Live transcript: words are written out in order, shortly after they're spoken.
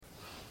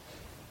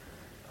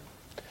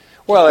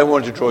Well, I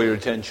want to draw your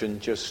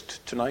attention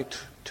just tonight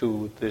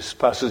to this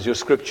passage of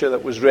Scripture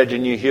that was read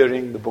in your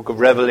hearing, the book of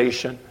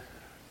Revelation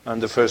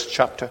and the first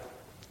chapter.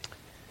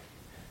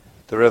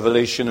 The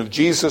revelation of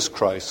Jesus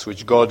Christ,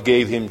 which God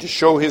gave him to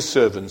show his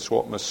servants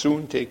what must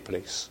soon take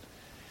place.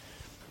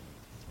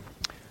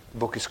 The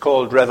book is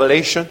called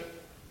Revelation,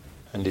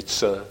 and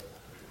it's a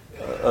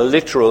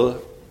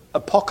literal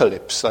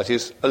apocalypse, that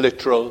is, a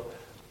literal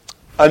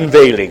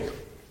unveiling.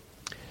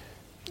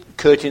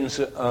 Curtains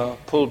are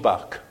pulled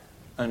back.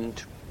 And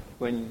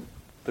when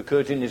the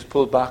curtain is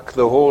pulled back,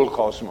 the whole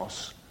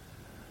cosmos,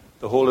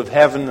 the whole of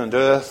heaven and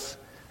earth,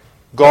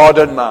 God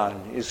and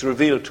man is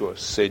revealed to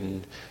us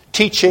in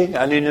teaching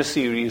and in a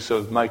series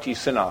of mighty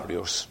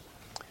scenarios.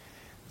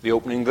 The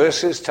opening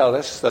verses tell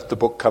us that the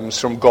book comes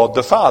from God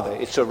the Father.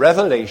 It's a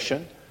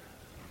revelation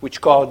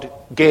which God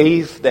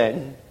gave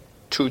then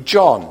to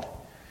John.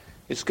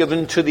 It's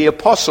given to the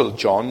Apostle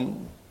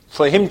John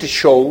for him to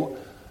show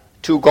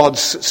to God's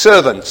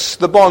servants,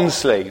 the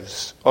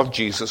bondslaves of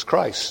Jesus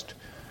Christ.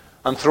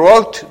 And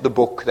throughout the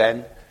book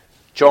then,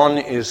 John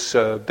is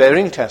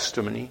bearing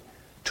testimony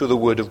to the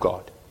Word of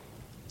God.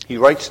 He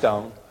writes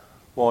down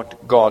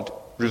what God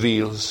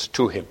reveals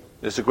to him.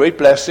 There's a great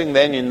blessing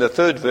then in the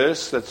third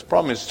verse that's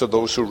promised to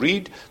those who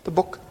read the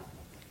book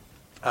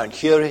and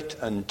hear it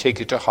and take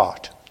it to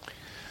heart.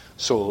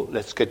 So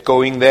let's get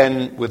going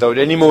then without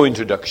any more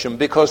introduction,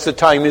 because the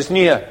time is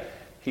near,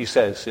 he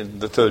says in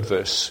the third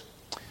verse.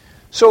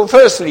 So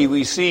firstly,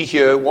 we see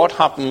here what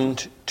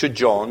happened to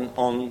John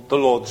on the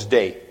Lord's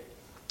Day.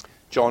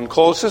 John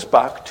calls us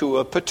back to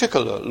a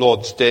particular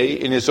Lord's Day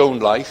in his own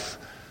life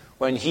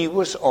when he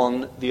was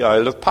on the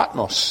Isle of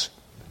Patmos.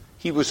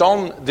 He was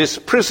on this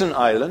prison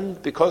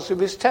island because of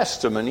his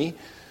testimony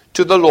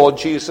to the Lord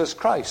Jesus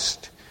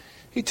Christ.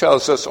 He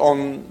tells us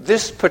on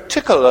this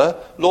particular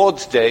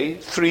Lord's Day,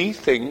 3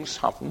 things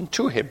happened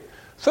to him.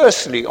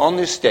 Firstly, on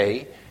this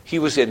day, he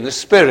was in the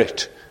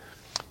Spirit.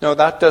 Now,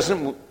 that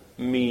doesn't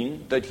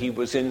mean that he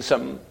was in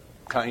some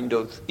kind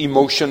of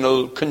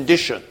emotional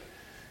condition.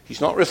 He's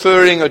not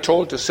referring at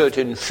all to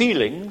certain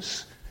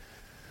feelings,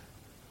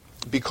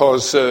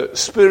 because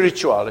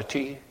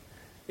spirituality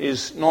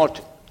is not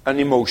an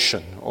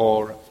emotion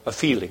or a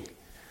feeling.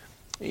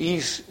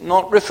 He's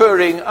not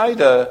referring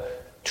either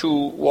to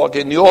what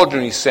in the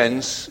ordinary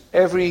sense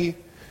every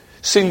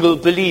single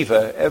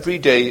believer every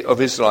day of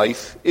his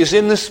life is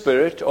in the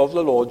Spirit of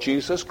the Lord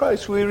Jesus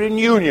Christ. We're in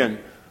union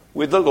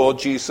with the Lord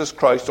Jesus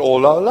Christ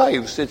all our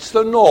lives. It's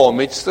the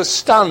norm, it's the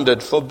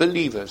standard for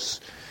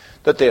believers,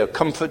 that they are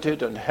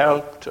comforted and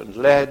helped and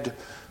led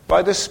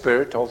by the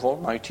Spirit of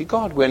Almighty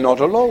God. We're not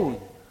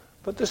alone,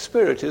 but the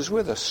Spirit is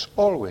with us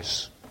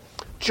always.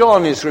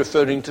 John is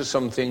referring to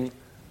something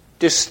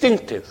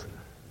distinctive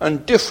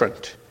and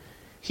different.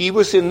 He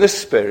was in the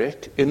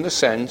Spirit in the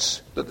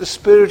sense that the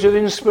Spirit of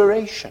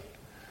inspiration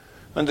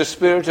and the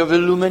Spirit of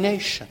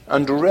illumination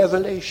and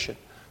revelation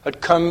had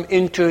come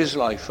into his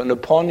life and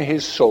upon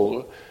his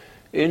soul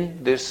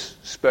in this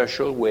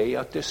special way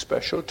at this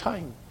special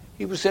time.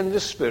 He was in the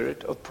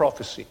spirit of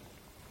prophecy.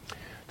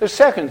 The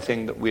second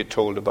thing that we're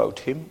told about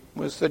him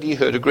was that he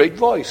heard a great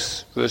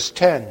voice, verse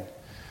 10.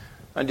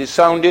 And it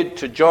sounded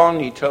to John,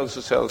 he tells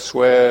us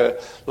elsewhere,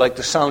 like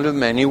the sound of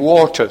many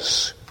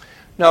waters.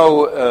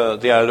 Now,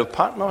 the Isle of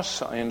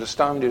Patmos, I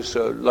understand, is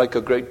like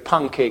a great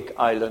pancake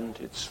island.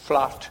 It's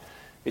flat,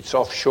 it's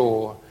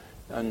offshore,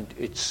 and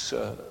it's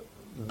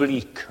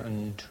bleak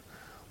and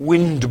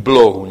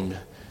wind-blown,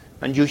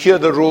 and you hear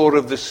the roar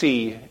of the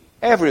sea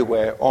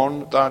everywhere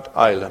on that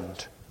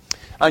island.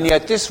 And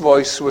yet this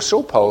voice was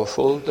so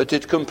powerful that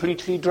it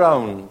completely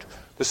drowned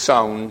the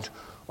sound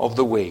of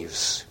the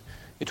waves.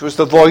 It was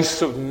the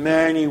voice of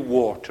many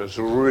waters,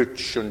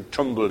 rich and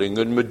tumbling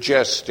and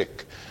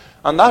majestic.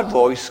 And that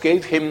voice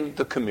gave him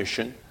the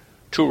commission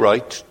to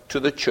write to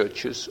the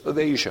churches of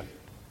Asia.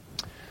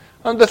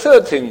 And the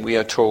third thing we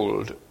are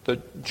told,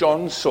 that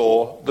John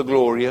saw the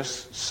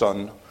glorious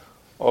Son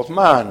of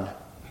Man.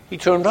 He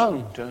turned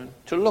round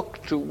to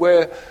look to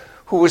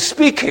who was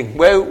speaking,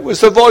 where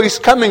was the voice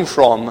coming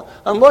from.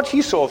 And what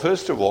he saw,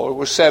 first of all,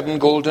 were 7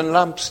 golden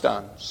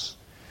lampstands.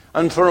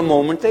 And for a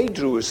moment they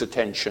drew his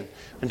attention,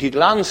 and he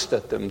glanced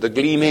at them, the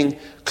gleaming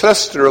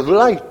cluster of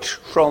light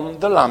from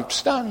the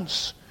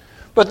lampstands.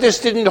 But this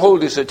didn't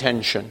hold his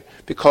attention,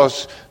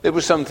 because there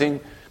was something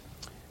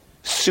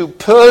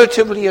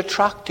superlatively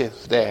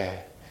attractive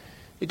there.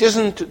 It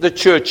isn't the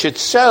church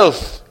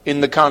itself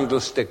in the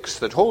candlesticks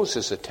that holds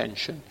his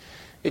attention.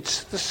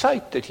 It's the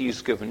sight that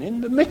he's given.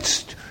 In the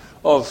midst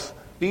of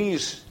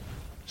these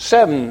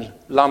 7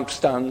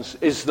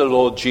 lampstands is the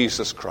Lord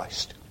Jesus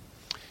Christ.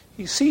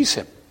 He sees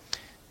him,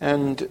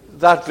 and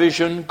that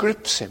vision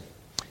grips him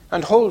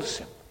and holds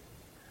him.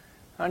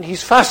 And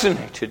he's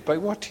fascinated by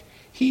what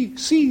he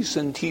sees,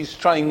 and he's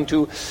trying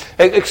to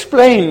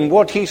explain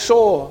what he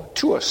saw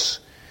to us.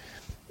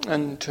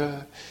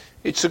 And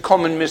it's a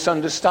common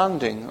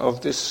misunderstanding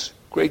of this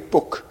great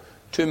book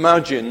to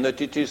imagine that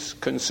it is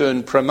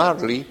concerned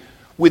primarily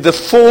with the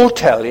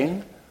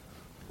foretelling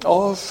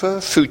of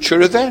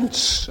future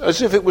events,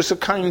 as if it was a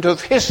kind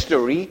of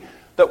history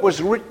that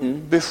was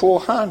written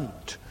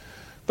beforehand.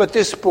 But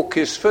this book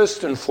is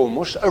first and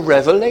foremost a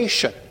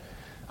revelation.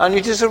 And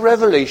it is a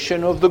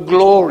revelation of the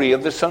glory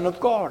of the Son of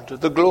God,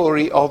 the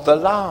glory of the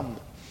Lamb.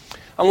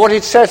 And what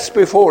it sets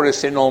before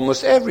us in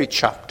almost every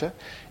chapter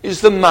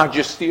is the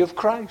majesty of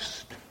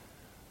Christ,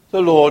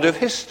 the Lord of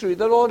history,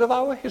 the Lord of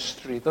our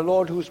history, the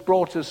Lord who's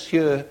brought us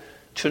here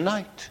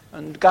tonight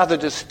and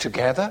gathered us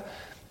together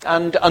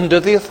and under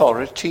the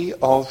authority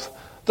of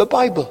the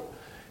Bible,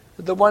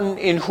 the one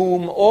in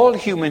whom all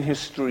human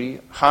history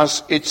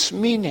has its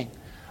meaning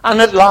and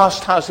at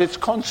last has its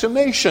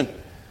consummation.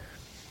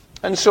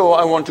 And so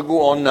I want to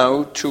go on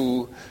now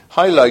to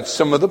highlight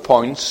some of the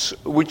points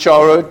which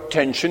our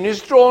attention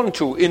is drawn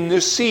to in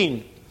this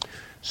scene.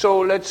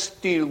 So let's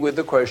deal with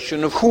the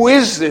question of who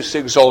is this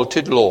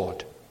exalted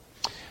Lord?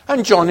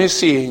 And John is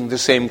seeing the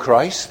same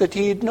Christ that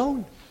he had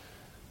known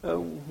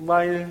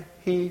while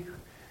he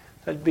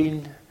had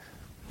been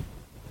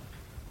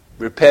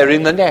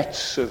repairing the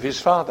nets of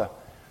his father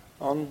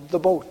on the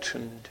boat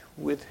and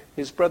with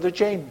his brother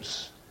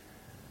James.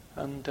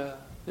 And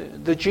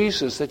the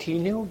Jesus that he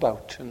knew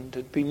about and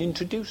had been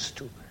introduced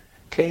to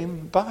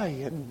came by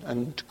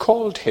and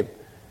called him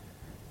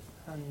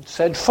and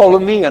said, "Follow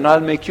me and I'll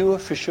make you a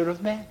fisher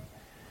of men."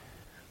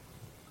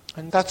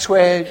 And that's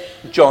where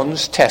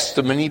John's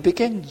testimony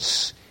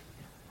begins.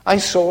 I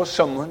saw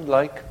someone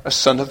like a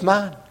son of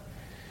man.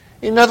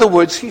 In other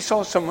words, he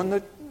saw someone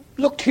that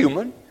looked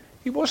human.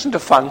 He wasn't a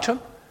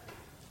phantom.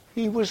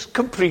 He was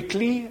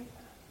completely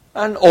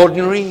an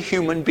ordinary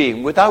human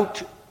being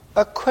without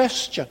a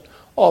question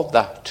of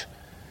that.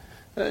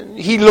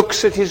 He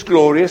looks at his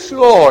glorious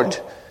Lord,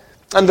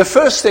 and the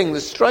first thing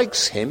that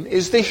strikes him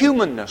is the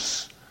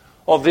humanness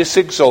of this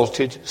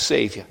exalted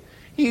Savior.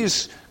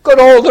 He's got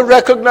all the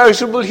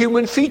recognizable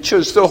human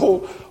features, the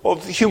whole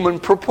of the human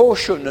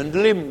proportion and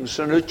limbs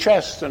and a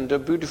chest and a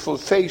beautiful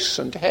face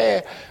and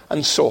hair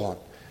and so on.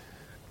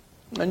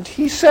 And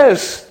he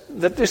says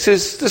that this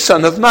is the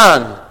Son of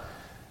Man.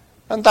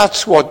 And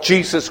that's what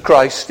Jesus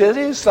Christ still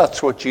is.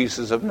 That's what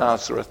Jesus of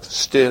Nazareth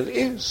still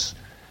is.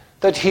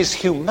 That his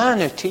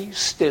humanity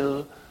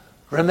still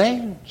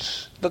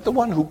remains. That the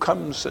one who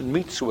comes and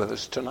meets with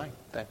us tonight,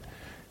 that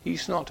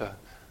he's not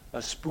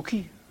a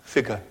spooky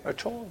figure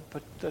at all,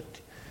 but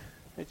that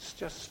it's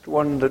just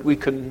one that we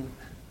can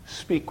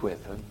speak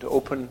with and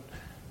open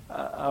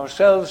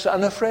ourselves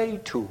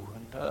unafraid to,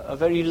 and a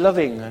very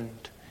loving and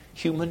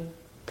human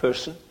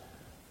person.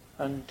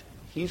 And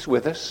he's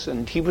with us,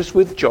 and he was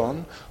with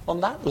John on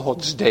that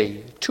Lord's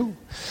Day too.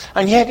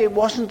 And yet it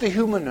wasn't the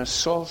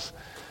humanness of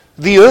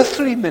the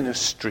earthly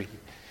ministry.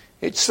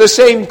 It's the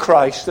same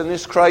Christ, and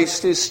this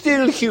Christ is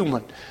still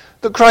human.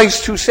 The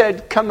Christ who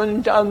said, "Come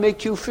and I'll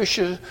make you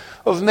fishers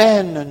of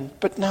men."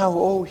 But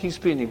now, he's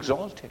been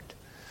exalted.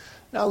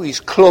 Now he's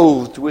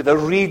clothed with a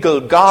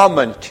regal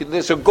garment.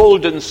 There's a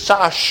golden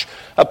sash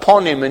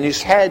upon him, and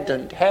his head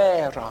and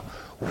hair are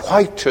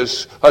white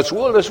as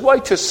wool, as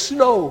white as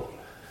snow.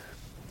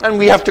 And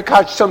we have to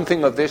catch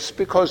something of this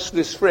because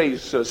this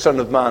phrase, Son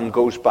of Man,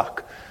 goes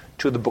back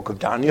to the book of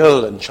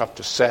Daniel in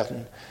chapter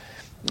 7.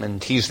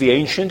 And he's the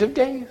Ancient of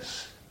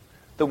Days,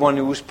 the one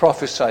who was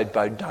prophesied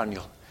by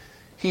Daniel.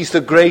 He's the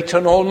great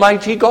and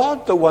almighty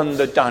God, the one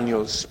that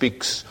Daniel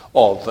speaks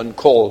of and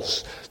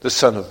calls the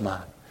Son of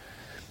Man.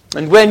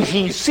 And when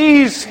he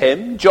sees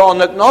him,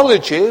 John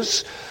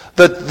acknowledges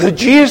that the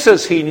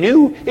Jesus he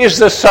knew is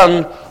the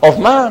Son of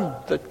Man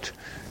that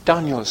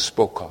Daniel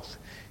spoke of.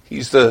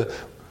 He's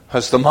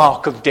has the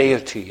mark of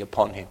deity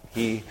upon him.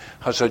 He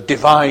has a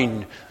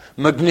divine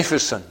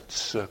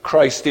magnificence,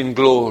 Christ in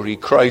glory,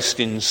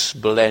 Christ in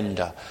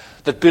splendor,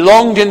 that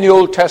belonged in the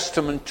Old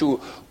Testament to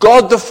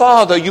God the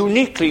Father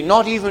uniquely,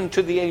 not even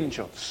to the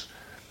angels.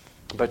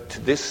 But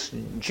this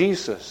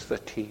Jesus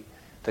that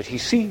he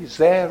sees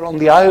there on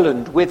the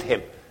island with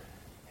him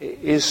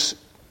is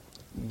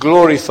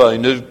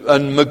glorified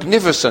and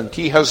magnificent.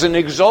 He has an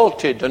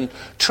exalted and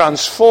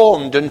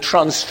transformed and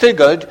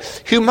transfigured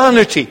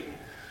humanity.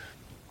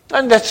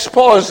 And let's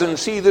pause and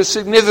see the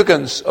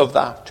significance of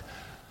that.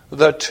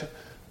 That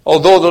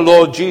although the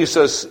Lord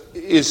Jesus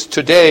is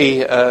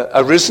today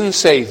a risen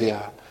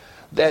Savior,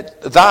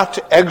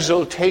 that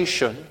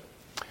exaltation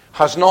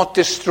has not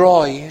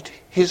destroyed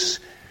his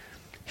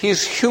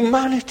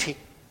humanity.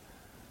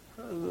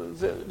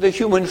 The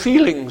human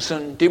feelings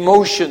and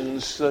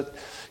emotions, that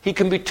he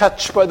can be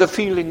touched by the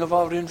feeling of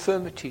our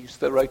infirmities,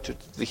 the writer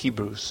to the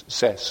Hebrews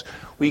says.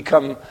 We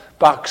come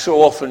back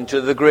so often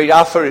to the great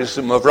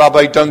aphorism of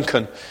Rabbi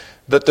Duncan,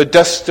 that the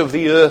dust of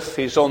the earth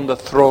is on the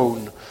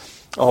throne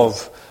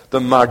of the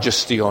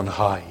majesty on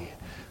high.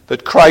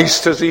 That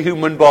Christ has a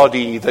human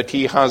body, that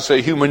he has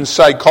a human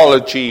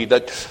psychology,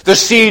 that the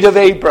seed of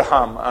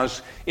Abraham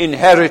has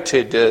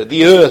inherited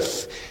the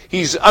earth.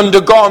 He's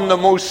undergone the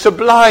most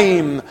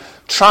sublime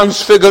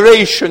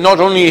transfiguration, not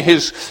only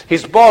his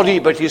body,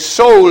 but his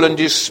soul and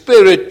his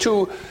spirit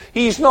too.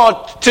 He's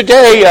not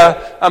today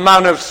a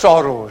man of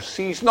sorrows.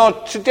 He's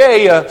not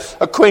today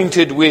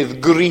acquainted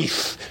with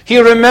grief. He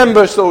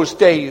remembers those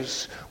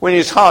days when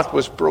his heart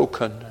was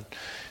broken and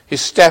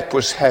his step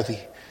was heavy,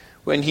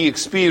 when he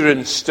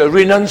experienced a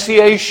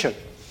renunciation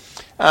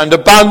and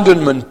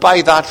abandonment by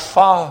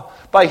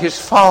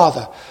his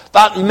father.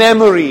 That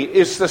memory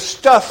is the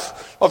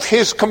stuff of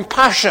his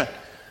compassion.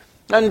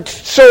 And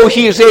so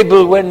he is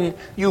able, when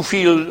you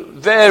feel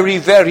very,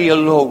 very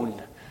alone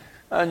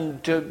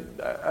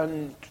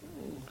and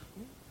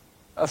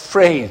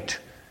afraid,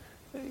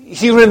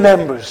 he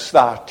remembers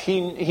that.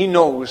 He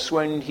knows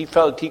when he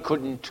felt he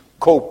couldn't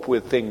cope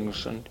with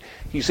things, and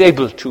he's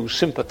able to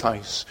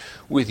sympathize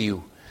with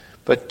you.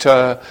 But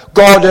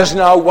God has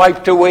now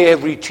wiped away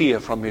every tear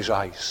from his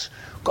eyes.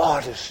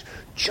 God has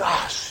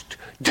just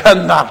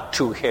done that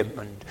to him,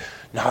 and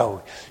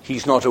now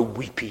he's not a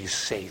weepy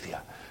Savior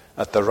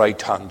at the right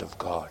hand of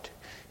God.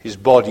 His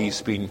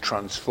body's been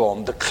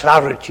transformed. The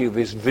clarity of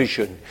his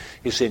vision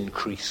is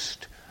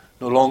increased.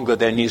 No longer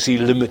then is he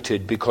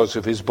limited because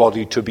of his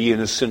body to be in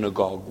a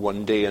synagogue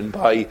one day and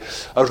by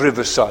a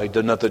riverside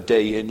another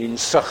day, and in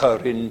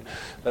Sychar in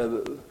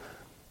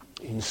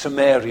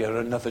Samaria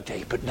another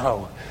day. But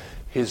now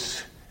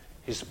his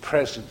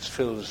presence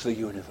fills the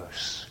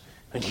universe,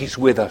 and he's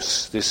with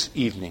us this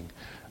evening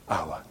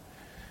hour.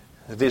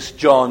 This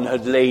John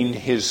had lain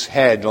his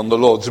head on the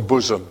Lord's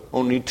bosom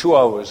only 2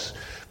 hours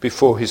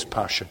before his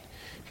passion.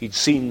 He'd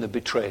seen the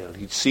betrayal.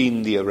 He'd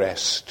seen the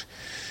arrest.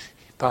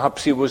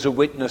 Perhaps he was a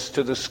witness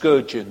to the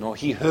scourging, or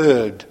he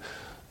heard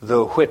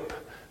the whip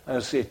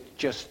as it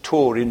just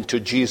tore into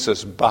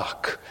Jesus'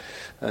 back.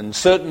 And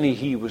certainly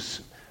he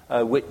was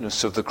a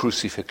witness of the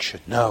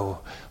crucifixion.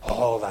 Now,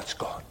 all that's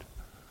gone.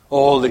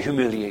 All the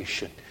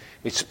humiliation,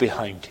 it's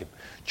behind him.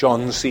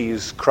 John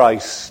sees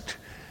Christ,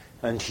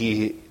 and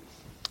he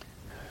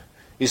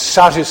is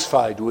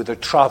satisfied with the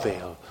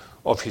travail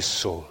of his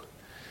soul.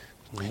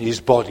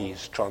 His body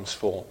is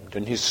transformed,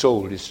 and his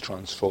soul is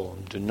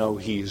transformed, and now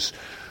he is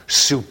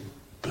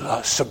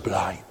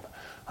sublime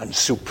and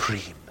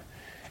supreme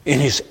in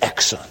his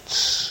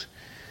excellence.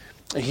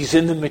 He's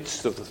in the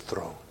midst of the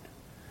throne.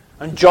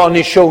 And John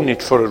is shown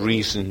it for a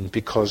reason,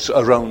 because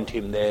around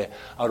him there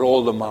are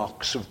all the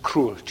marks of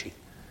cruelty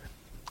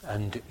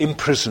and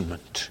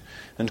imprisonment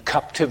and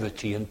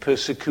captivity and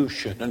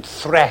persecution and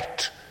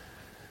threat.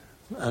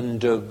 And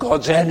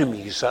God's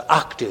enemies are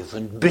active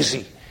and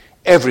busy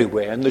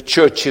everywhere, and the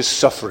church is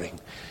suffering.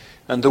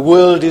 And the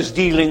world is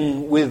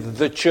dealing with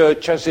the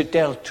church as it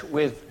dealt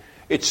with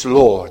its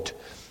Lord.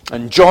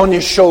 And John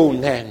is shown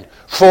then,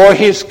 for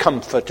his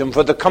comfort and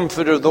for the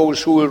comfort of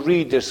those who will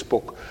read this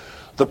book,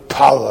 the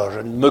power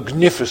and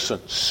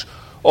magnificence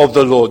of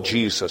the Lord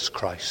Jesus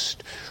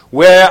Christ.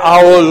 Where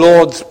our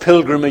Lord's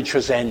pilgrimage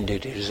has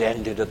ended, it has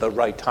ended at the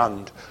right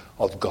hand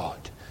of God.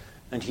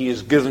 And he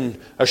has given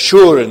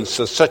assurance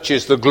of such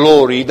is the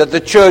glory that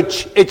the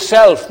church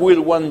itself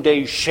will one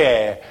day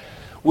share,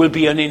 will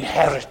be an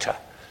inheritor,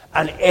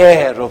 an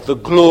heir of the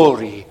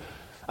glory,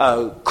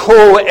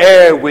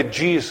 co-heir with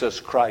Jesus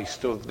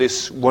Christ of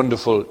this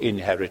wonderful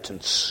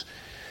inheritance.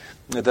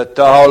 That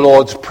our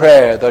Lord's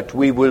prayer that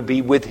we will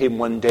be with him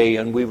one day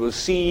and we will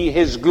see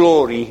his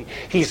glory.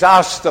 He's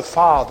asked the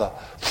Father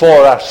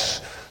for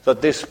us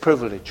that this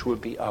privilege will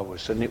be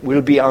ours, and it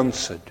will be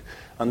answered.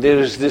 And there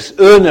is this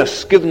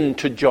earnest given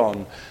to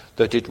John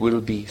that it will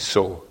be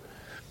so.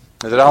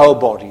 That our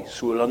bodies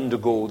will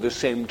undergo the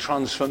same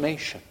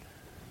transformation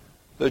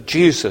that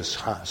Jesus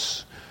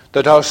has.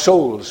 That our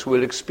souls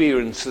will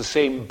experience the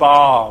same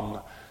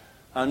balm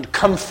and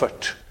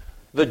comfort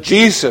that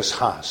Jesus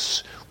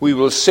has. We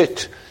will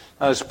sit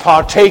as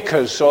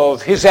partakers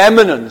of his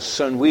eminence,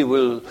 and we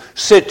will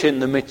sit in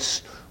the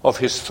midst of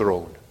his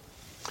throne.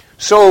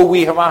 So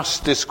we have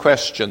asked this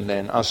question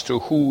then as to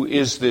who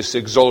is this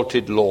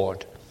exalted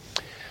Lord.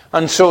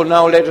 And so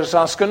now let us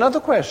ask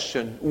another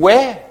question.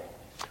 Where?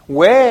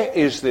 Where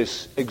is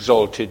this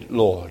exalted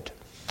Lord?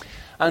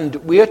 And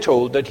we are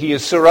told that he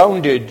is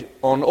surrounded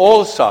on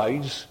all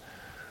sides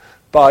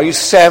by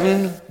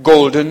 7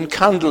 golden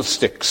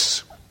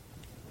candlesticks.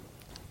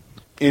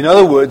 In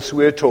other words,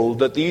 we are told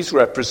that these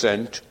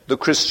represent the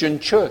Christian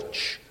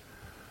church,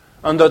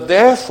 and that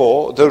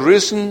therefore the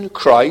risen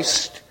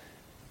Christ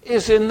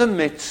is in the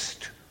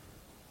midst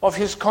of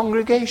his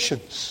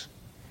congregations.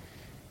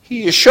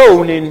 He is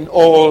shown in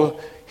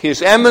all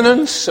his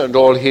eminence and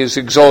all his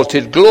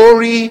exalted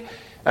glory,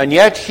 and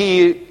yet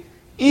he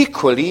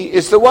equally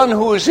is the one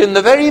who is in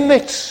the very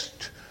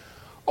midst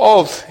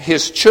of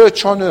his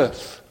church on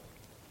earth.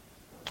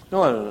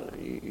 Well,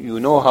 you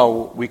know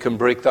how we can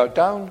break that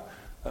down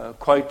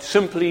quite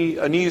simply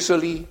and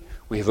easily.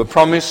 We have a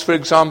promise, for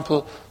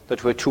example,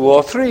 that where 2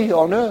 or 3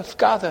 on earth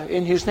gather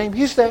in his name,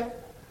 he's there.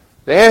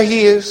 There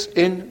he is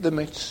in the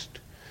midst.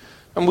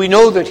 And we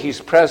know that he's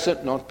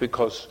present not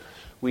because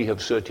we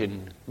have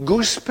certain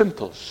goose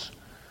pimples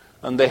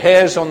and the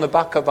hairs on the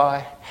back of our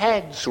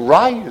heads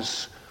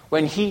rise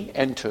when he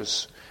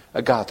enters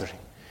a gathering.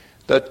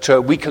 That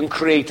we can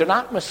create an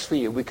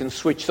atmosphere. We can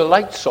switch the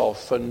lights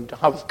off and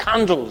have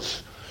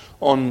candles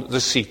on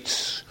the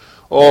seats.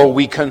 Or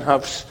we can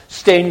have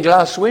stained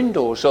glass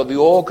windows, or the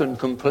organ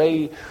can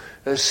play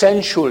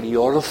sensually,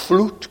 or a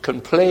flute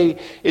can play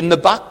in the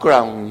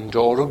background,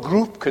 or a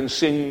group can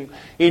sing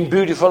in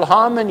beautiful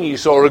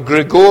harmonies, or a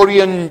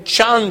Gregorian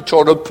chant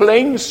or a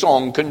plain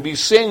song can be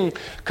sung,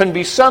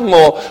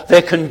 or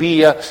there can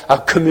be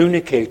a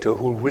communicator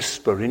who'll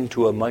whisper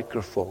into a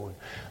microphone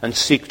and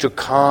seek to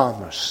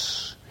calm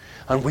us,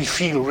 and we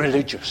feel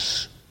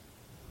religious.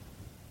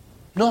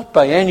 Not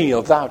by any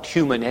of that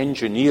human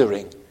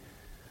engineering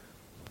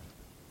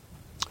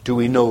do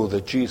we know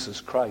that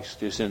Jesus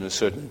Christ is in a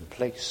certain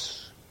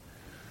place.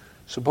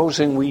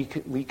 Supposing we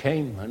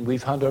came and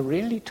we've had a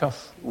really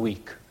tough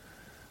week,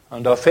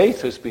 and our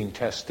faith has been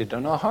tested,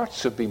 and our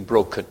hearts have been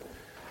broken,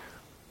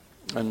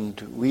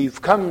 and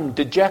we've come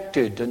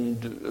dejected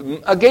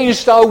and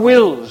against our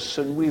wills,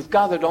 and we've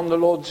gathered on the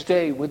Lord's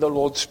day with the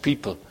Lord's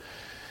people,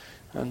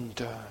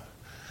 and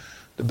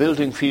the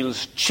building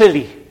feels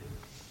chilly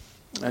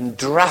and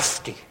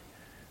drafty,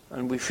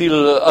 and we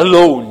feel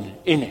alone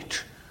in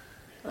it.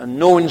 And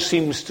no one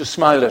seems to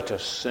smile at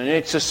us. And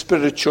it's a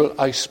spiritual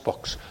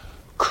icebox.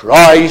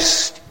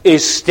 Christ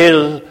is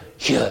still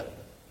here.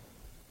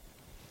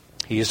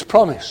 He is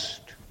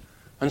promised.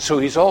 And so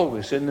he's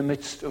always in the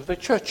midst of the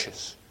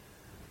churches.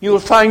 You'll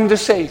find the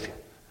Savior.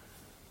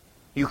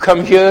 You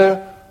come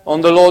here on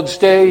the Lord's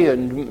Day,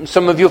 and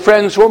some of your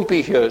friends won't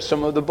be here.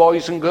 Some of the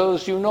boys and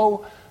girls you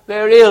know,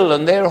 they're ill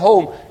and they're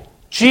home.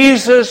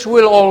 Jesus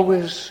will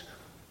always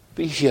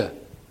be here.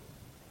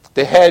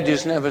 The head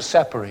is never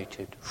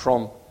separated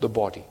from the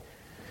body.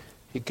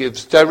 He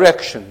gives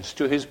directions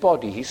to his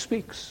body. He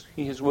speaks.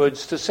 He has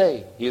words to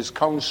say. He has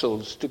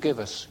counsels to give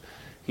us.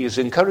 He has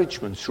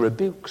encouragements,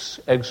 rebukes,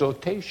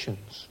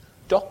 exhortations,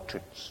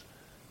 doctrines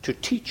to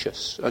teach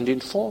us and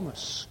inform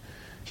us.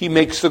 He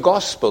makes the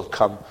gospel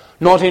come,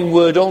 not in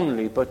word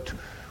only, but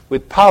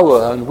with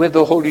power and with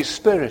the Holy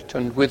Spirit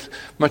and with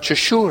much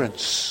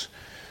assurance.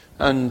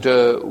 And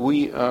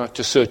we are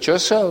to search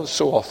ourselves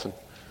so often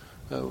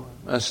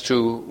as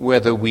to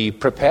whether we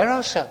prepare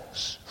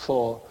ourselves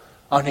for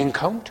an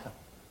encounter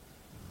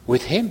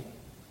with him,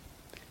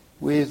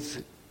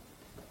 with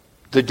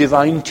the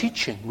divine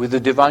teaching, with the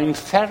divine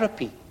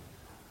therapy,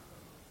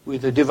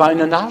 with the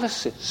divine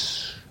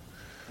analysis,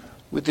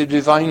 with the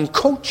divine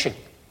coaching,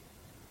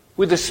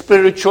 with the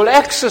spiritual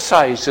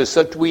exercises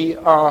that we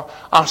are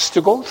asked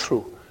to go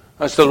through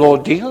as the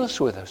Lord deals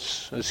with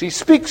us, as he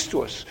speaks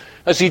to us,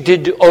 as he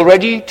did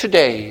already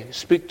today,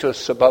 speak to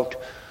us about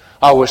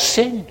our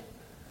sin.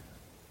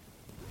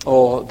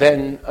 Or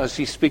then as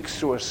he speaks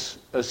to us,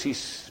 as he's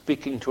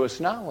speaking to us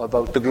now,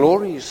 about the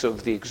glories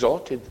of the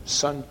exalted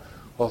Son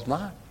of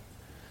Man.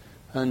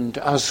 And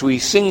as we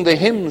sing the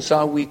hymns,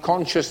 are we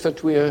conscious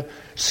that we are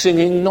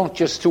singing not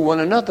just to one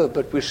another,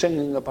 but we're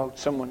singing about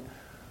someone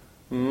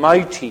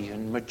mighty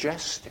and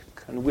majestic,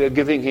 and we're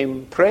giving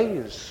him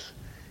praise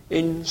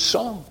in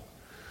song?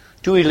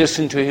 Do we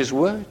listen to his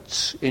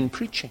words in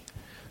preaching,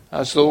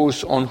 as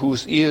those on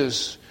whose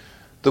ears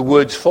the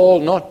words fall,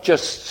 not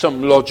just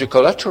some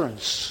logical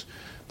utterance,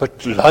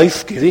 but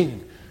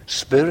life-giving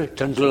spirit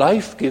and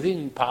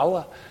life-giving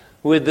power,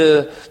 with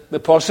the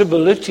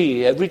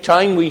possibility every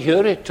time we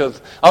hear it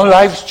of our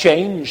lives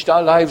changed,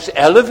 our lives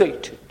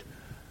elevated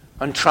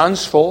and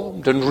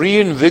transformed and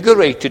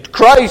reinvigorated.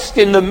 Christ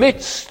in the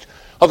midst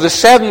of the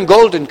 7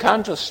 golden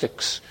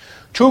candlesticks.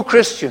 2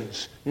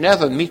 Christians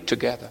never meet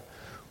together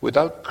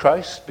without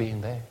Christ being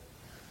there,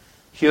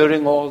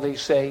 hearing all they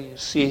say,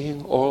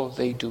 seeing all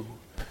they do.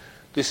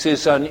 This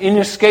is an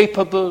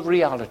inescapable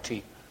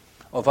reality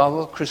of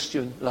our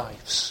Christian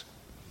lives.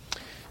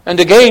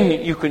 And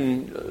again, you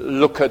can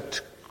look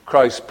at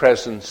Christ's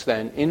presence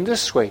then in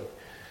this way,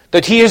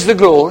 that he is the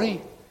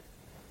glory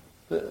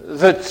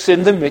that's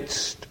in the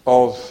midst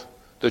of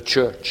the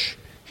church.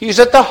 He's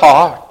at the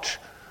heart.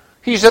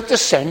 He's at the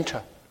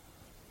center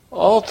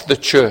of the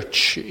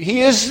church.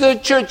 He is the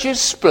church's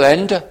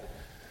splendor.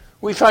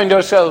 We find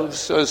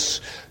ourselves,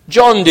 as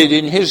John did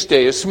in his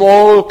day, a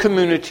small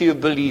community of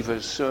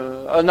believers,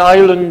 an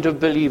island of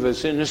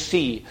believers in a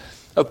sea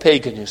of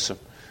paganism.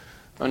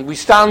 And we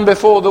stand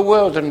before the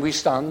world, and we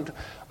stand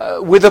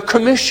with a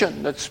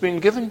commission that's been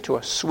given to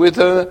us, with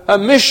a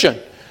mission,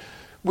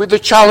 with the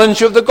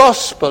challenge of the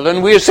gospel.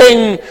 And we're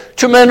saying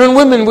to men and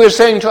women, we're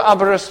saying to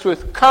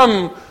Aberystwyth,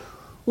 come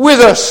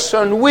with us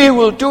and we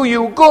will do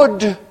you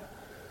good.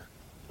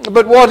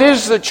 But what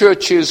is the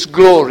church's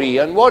glory,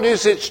 and what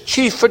is its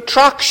chief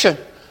attraction?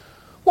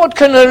 What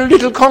can a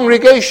little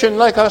congregation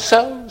like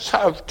ourselves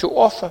have to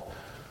offer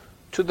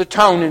to the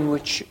town in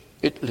which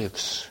it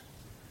lives?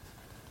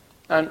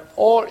 And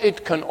all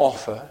it can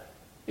offer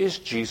is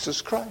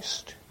Jesus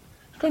Christ.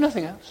 It's got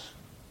nothing else.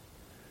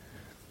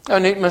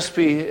 And it must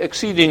be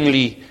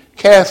exceedingly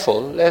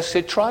careful lest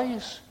it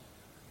tries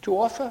to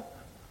offer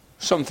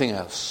something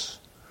else,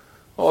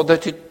 or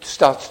that it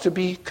starts to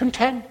be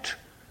content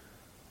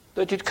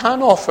that it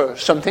can offer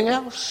something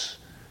else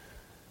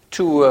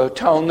to a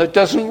town that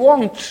doesn't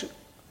want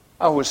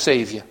our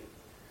Savior.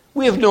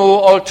 We have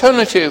no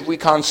alternative. We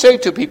can't say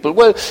to people,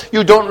 well,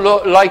 you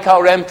don't like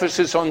our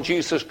emphasis on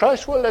Jesus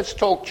Christ. Well, let's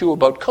talk to you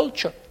about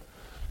culture.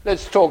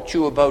 Let's talk to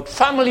you about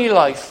family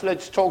life.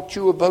 Let's talk to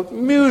you about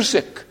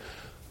music.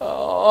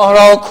 or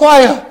our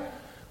choir.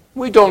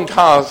 We don't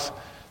have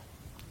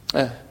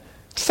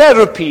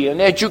therapy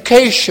and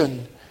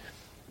education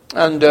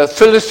and a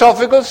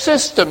philosophical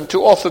system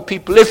to offer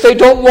people if they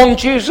don't want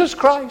Jesus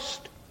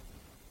Christ.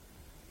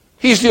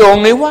 He's the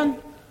only one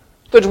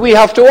that we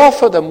have to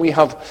offer them. We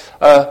have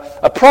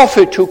a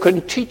prophet who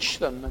can teach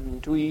them,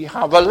 and we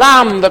have a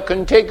lamb that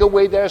can take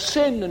away their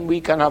sin, and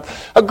we can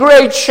have a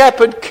great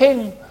shepherd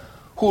king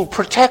who will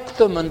protect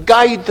them and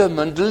guide them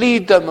and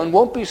lead them and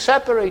won't be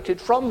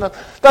separated from them.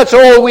 That's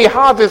all we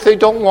have. If they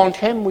don't want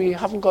him, we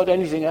haven't got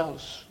anything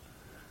else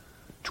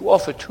to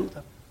offer to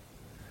them.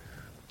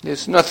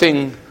 There's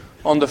nothing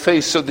on the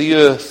face of the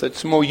earth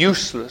that's more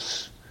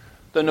useless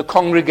than a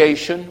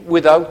congregation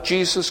without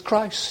Jesus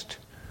Christ.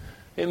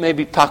 It may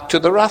be packed to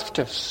the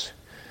rafters,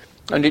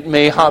 and it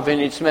may have in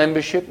its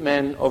membership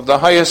men of the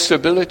highest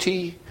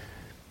ability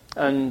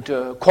and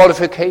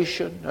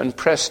qualification and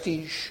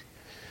prestige.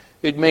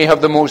 It may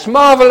have the most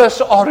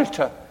marvelous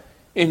orator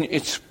in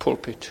its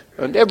pulpit,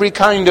 and every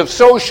kind of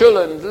social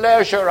and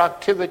leisure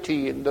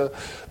activity in the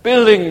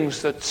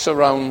buildings that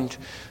surround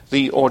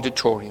the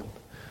auditorium.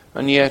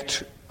 And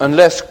yet,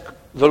 unless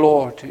the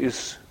Lord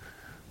is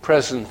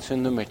present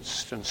in the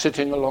midst and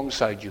sitting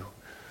alongside you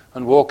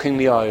and walking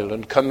the aisle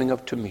and coming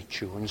up to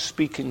meet you and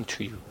speaking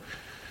to you,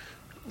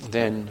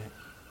 then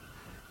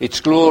its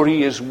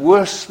glory is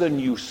worse than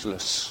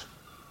useless.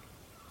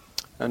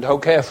 And how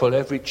careful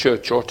every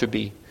church ought to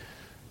be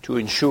to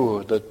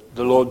ensure that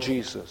the Lord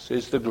Jesus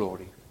is the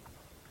glory.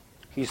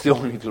 He's the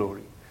only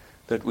glory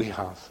that we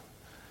have.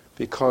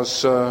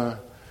 Because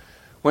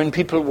when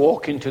people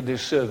walk into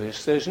this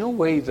service, there's no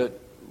way that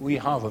we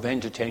have of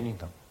entertaining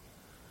them.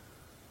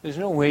 There's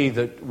no way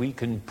that we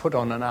can put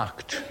on an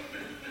act,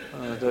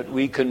 that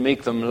we can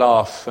make them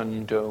laugh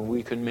and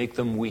we can make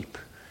them weep,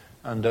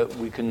 and that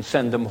we can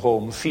send them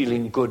home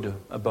feeling good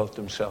about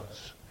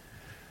themselves.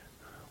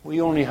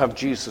 We only have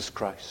Jesus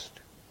Christ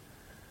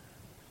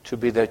to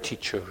be their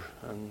teacher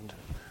and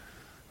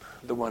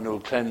the one who will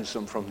cleanse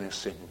them from their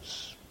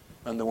sins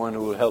and the one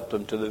who will help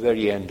them to the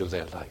very end of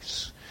their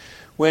lives.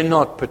 We're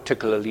not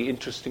particularly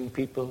interesting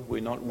people.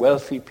 We're not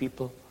wealthy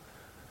people.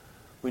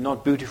 We're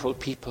not beautiful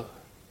people.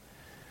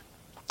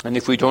 And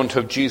if we don't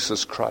have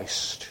Jesus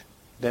Christ,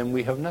 then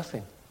we have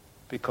nothing,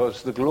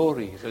 because the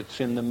glory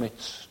that's in the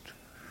midst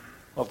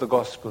of the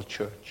gospel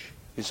church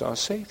is our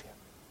Savior.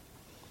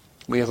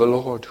 We have a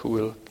Lord who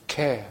will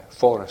care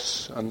for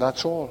us, and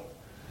that's all.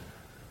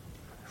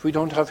 If we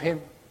don't have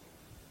him,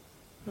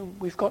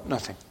 we've got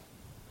nothing.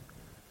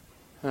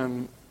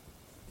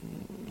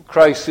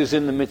 Christ is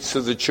in the midst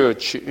of the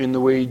church in the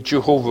way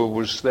Jehovah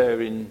was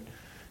there in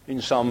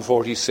Psalm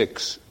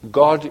 46.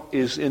 God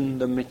is in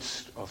the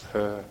midst of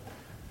her.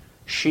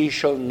 She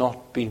shall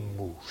not be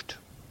moved.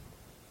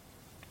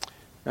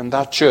 And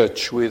that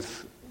church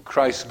with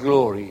Christ's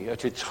glory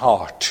at its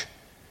heart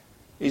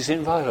is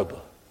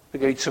inviolable. The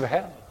gates of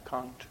hell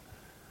can't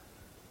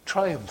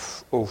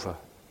triumph over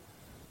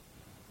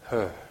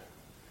her,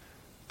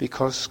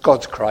 because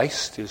God's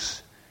Christ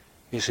is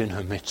in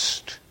her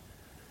midst.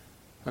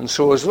 And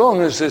so as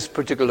long as this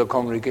particular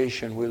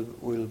congregation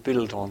will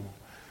build on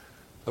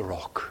the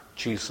rock,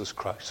 Jesus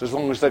Christ, as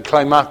long as the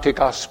climactic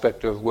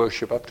aspect of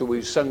worship, after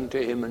we've sung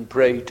to him and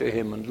prayed to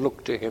him and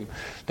looked to him,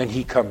 then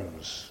he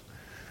comes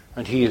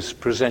and he is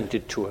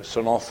presented to us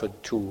and offered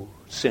to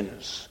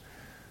sinners.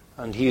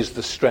 And he is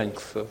the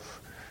strength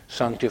of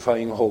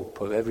sanctifying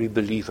hope of every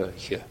believer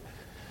here.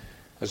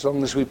 As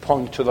long as we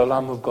point to the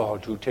Lamb of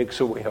God who takes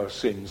away our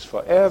sins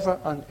forever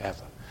and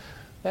ever,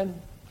 then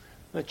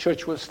the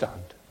church will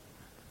stand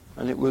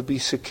and it will be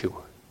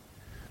secure.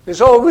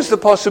 There's always the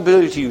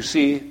possibility, you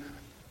see,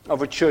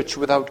 of a church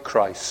without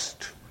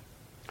Christ.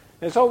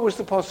 There's always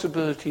the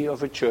possibility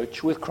of a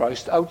church with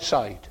Christ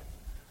outside.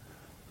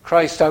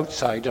 Christ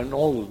outside and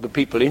all the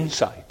people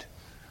inside.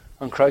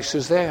 And Christ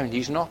is there and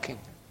he's knocking.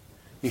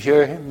 You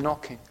hear him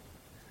knocking.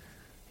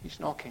 He's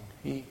knocking.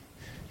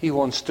 He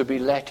wants to be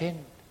let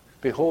in.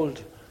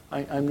 Behold,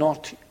 I'm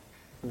not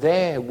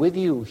there with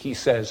you, he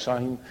says.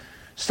 I'm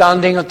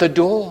standing at the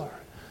door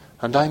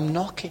and I'm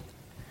knocking.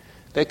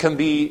 There can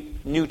be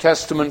New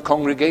Testament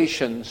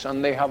congregations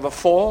and they have a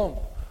form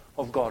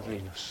of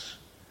godliness,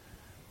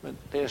 but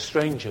they're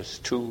strangers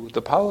to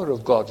the power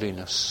of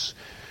godliness.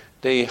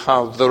 They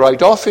have the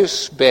right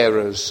office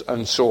bearers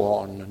and so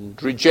on,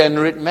 and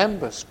regenerate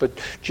members, but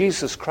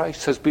Jesus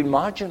Christ has been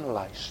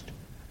marginalized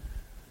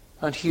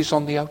and he's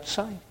on the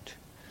outside.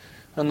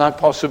 And that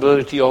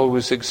possibility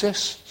always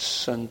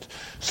exists, and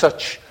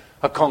such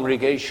a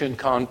congregation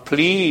can't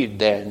plead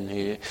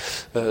then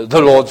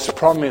the Lord's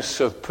promise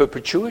of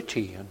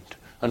perpetuity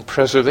and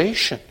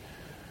preservation.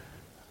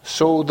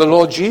 So the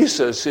Lord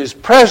Jesus is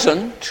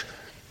present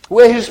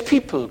where his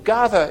people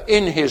gather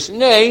in his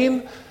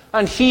name,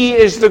 and he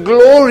is the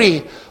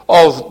glory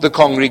of the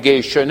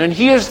congregation, and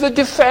he is the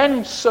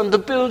defense and the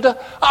builder.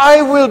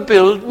 I will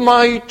build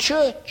my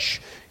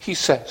church, he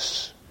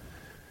says.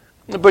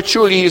 But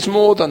surely he is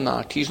more than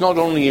that. He's not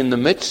only in the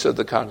midst of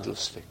the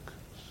candlesticks,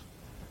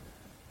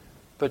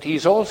 but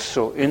he's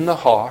also in the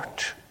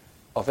heart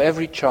of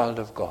every child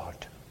of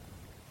God.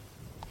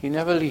 He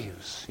never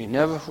leaves. He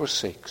never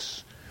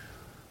forsakes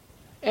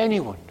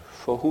anyone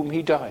for whom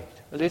he died.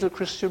 A little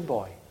Christian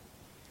boy,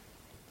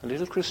 a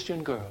little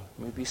Christian girl,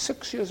 maybe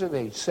 6 years of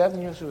age,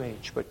 7 years of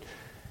age, but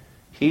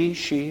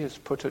she has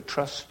put her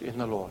trust in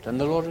the Lord, and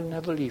the Lord will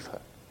never leave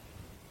her.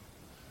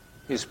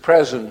 His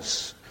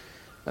presence,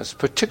 as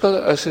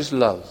particular as his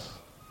love,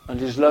 and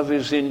his love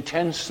is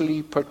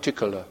intensely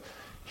particular.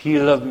 He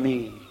loved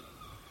me,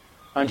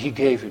 and he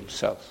gave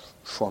himself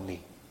for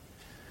me.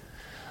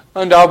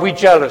 And are we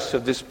jealous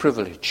of this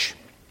privilege?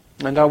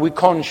 And are we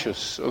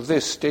conscious of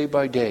this day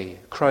by day?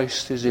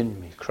 Christ is in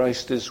me.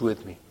 Christ is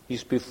with me.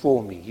 He's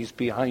before me. He's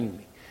behind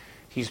me.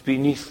 He's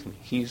beneath me.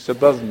 He's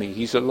above me.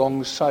 He's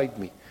alongside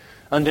me.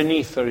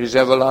 Underneath are his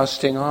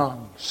everlasting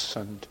arms.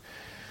 And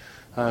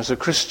as a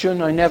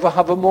Christian, I never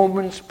have a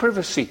moment's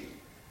privacy.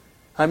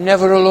 I'm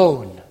never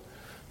alone.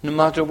 No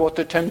matter what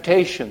the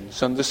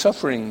temptations and the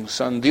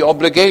sufferings and the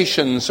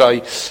obligations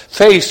I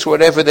face,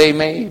 whatever they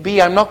may be,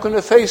 I'm not going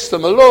to face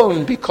them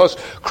alone, because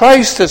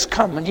Christ has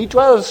come and he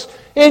dwells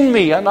in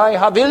me, and I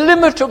have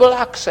illimitable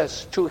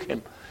access to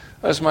him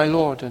as my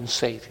Lord and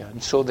Savior.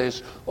 And so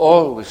there's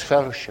always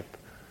fellowship.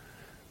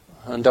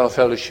 And our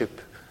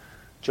fellowship,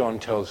 John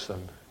tells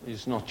them,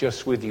 is not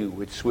just with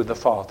you, it's with the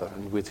Father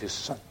and with his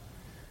Son.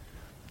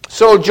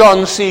 So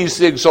John sees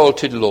the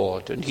exalted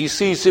Lord, and he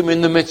sees him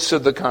in the midst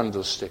of the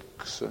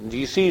candlesticks, and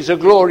he sees a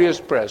glorious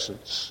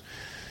presence.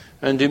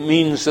 And it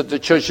means that the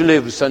church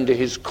lives under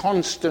his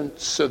constant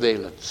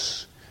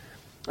surveillance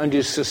and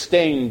is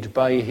sustained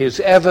by his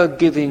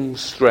ever-giving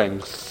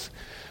strength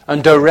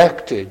and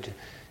directed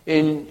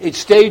in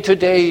its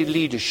day-to-day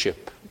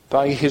leadership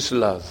by his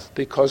love,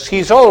 because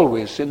he's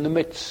always in the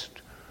midst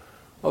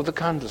of the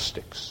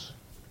candlesticks.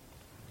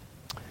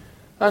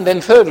 And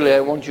then thirdly, I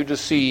want you to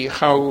see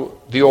how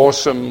the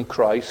awesome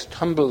Christ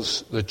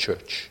humbles the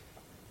church.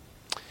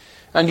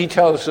 And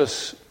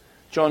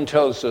John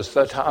tells us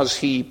that as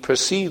he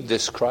perceived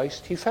this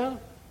Christ, he fell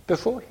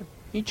before him.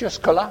 He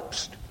just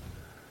collapsed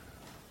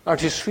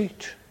at his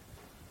feet,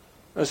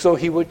 as though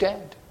he were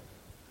dead.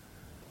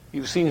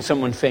 You've seen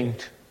someone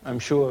faint, I'm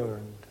sure,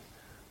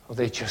 or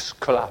they just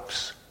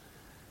collapse.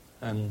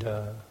 And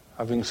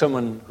having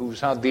someone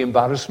who's had the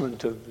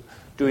embarrassment of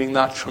doing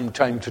that from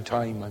time to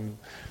time, I'm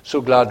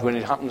so glad when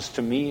it happens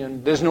to me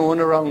and there's no one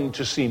around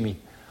to see me,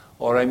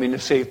 or I'm in a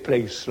safe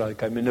place,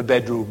 like I'm in a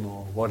bedroom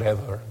or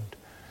whatever, and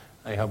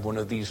I have one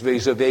of these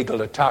vasovagal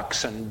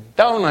attacks and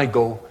down I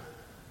go.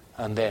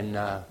 And then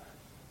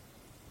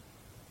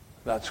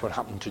that's what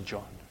happened to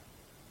John.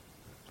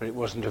 But it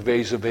wasn't a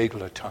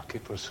vasovagal attack,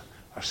 it was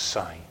a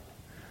sign,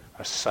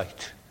 a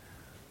sight,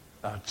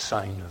 that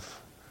sign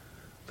of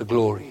the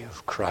glory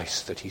of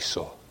Christ that he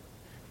saw.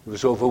 He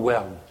was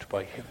overwhelmed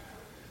by him.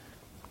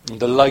 And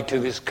the light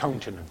of his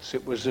countenance,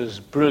 it was as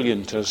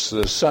brilliant as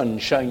the sun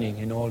shining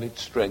in all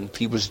its strength.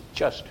 He was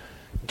just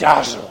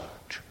dazzled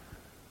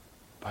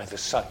by the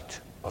sight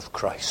of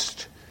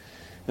Christ.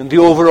 And the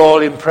overall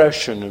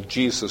impression of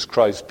Jesus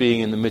Christ being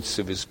in the midst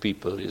of his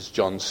people is,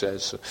 John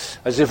says,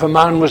 as if a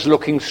man was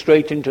looking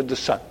straight into the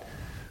sun.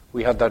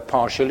 We had that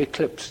partial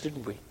eclipse,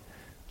 didn't we?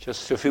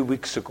 Just a few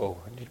weeks ago.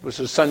 And it was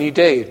a sunny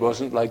day. It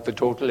wasn't like the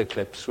total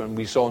eclipse when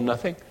we saw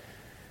nothing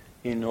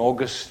in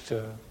August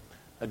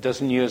a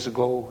dozen years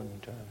ago.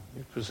 And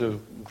it was a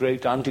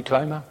great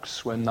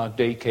anticlimax when that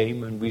day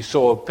came, and we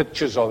saw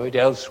pictures of it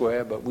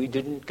elsewhere, but we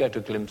didn't get a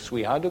glimpse.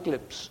 We had a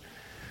glimpse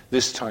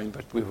this time,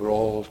 but we were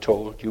all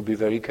told, you be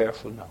very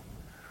careful now.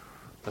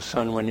 The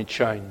sun, when it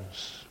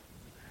shines,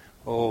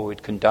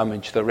 it can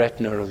damage the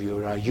retina of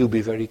your eye. You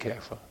be very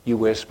careful. You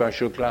wear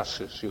special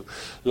glasses. You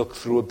look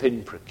through a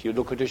pinprick. You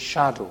look at a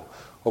shadow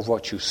of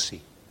what you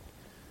see.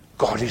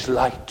 God is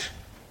light,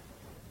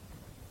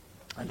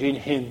 and in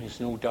him is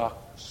no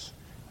darkness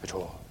at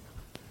all.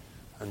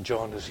 And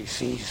John, as he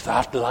sees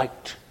that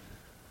light,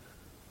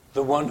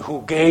 the one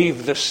who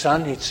gave the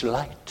sun its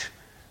light,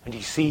 and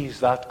he sees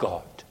that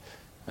God,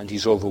 and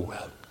he's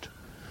overwhelmed.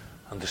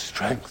 And the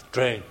strength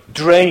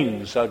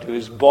drains out of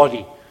his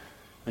body,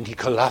 and he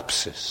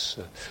collapses,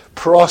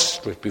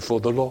 prostrate before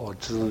the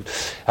Lord. So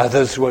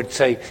others would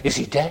say, is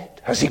he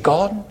dead? Has he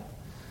gone?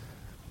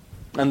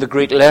 And the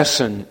great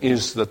lesson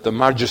is that the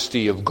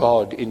majesty of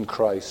God in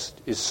Christ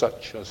is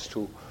such as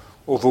to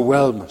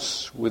overwhelm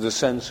us with a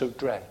sense of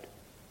dread.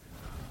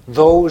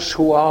 Those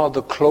who are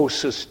the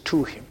closest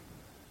to him,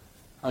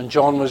 and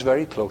John was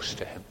very close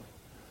to him,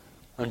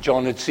 and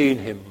John had seen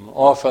him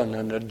often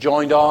and had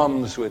joined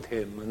arms with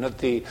him, and at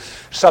the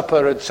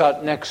supper had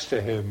sat next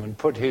to him and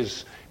put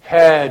his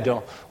head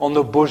on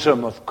the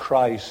bosom of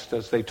Christ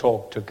as they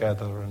talked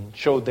together and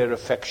showed their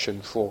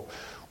affection for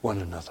one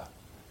another.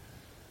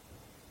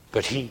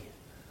 But he,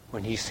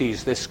 when he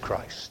sees this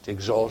Christ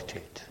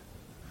exalted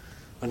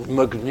and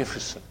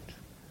magnificent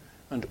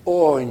and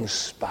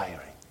awe-inspiring,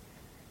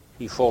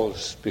 he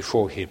falls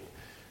before him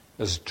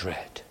with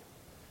dread.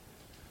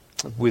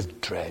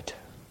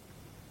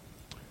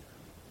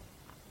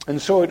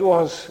 And so it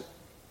was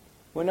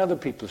when other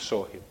people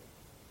saw him,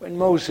 when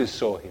Moses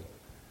saw him,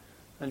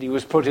 and he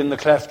was put in the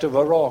cleft of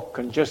a rock,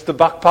 and just the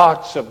back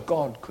parts of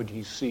God could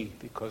he see,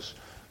 because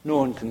No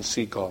one can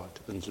see God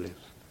and live.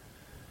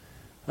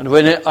 And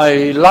when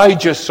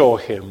Elijah saw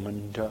him,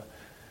 and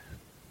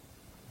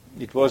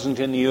it wasn't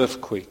in the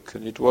earthquake,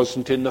 and it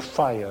wasn't in the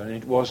fire, and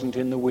it wasn't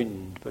in the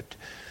wind, but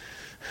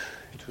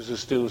it was a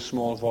still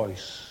small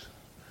voice,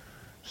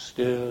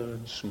 still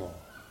and small,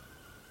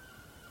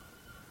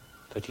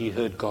 that he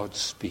heard God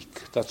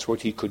speak. That's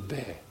what he could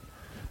bear.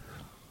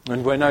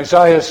 And when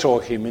Isaiah saw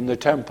him in the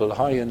temple,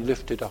 high and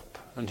lifted up,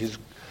 and his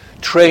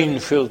train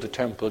filled the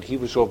temple, he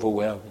was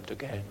overwhelmed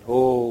again.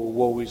 Oh,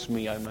 woe is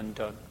me, I'm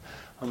undone.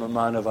 I'm a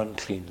man of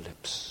unclean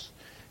lips,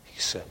 he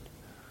said.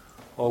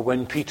 Or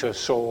when Peter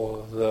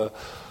saw the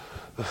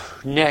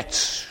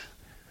nets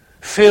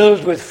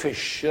filled with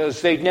fish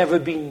as they'd never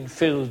been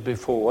filled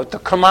before, at the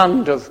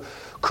command of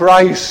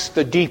Christ,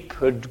 the deep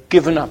had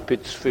given up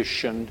its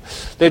fish, and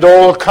they'd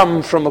all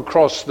come from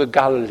across the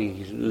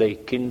Galilee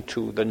lake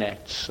into the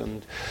nets,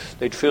 and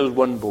they'd filled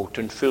one boat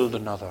and filled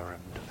another,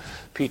 and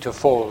Peter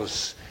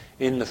falls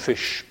in the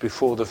fish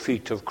before the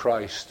feet of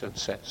Christ and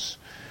says,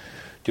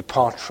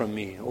 "Depart from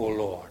me, O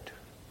Lord,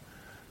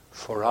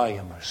 for I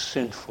am a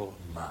sinful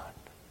man."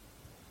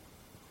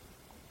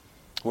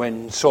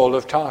 When Saul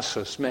of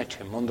Tarsus met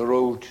him on the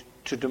road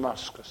to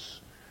Damascus,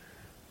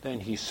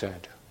 then he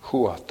said,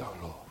 "Who art thou,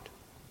 Lord?"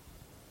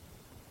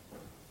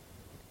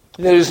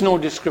 There is no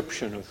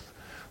description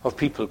of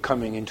people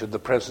coming into the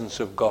presence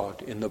of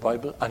God in the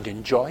Bible and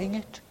enjoying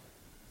it.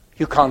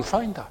 You can't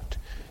find that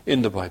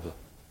in the Bible.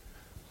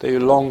 They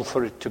long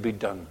for it to be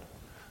done.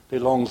 They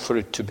long for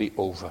it to be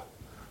over.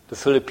 The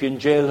Philippian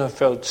jailer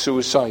felt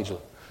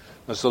suicidal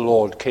as the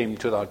Lord came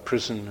to that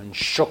prison and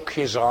shook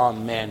his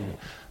arm men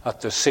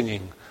at the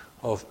singing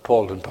of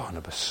Paul and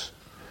Barnabas.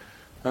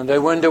 And I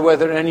wonder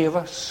whether any of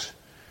us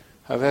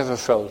have ever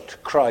felt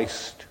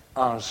Christ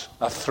as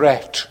a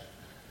threat.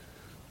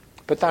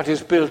 But that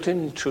is built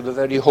into the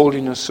very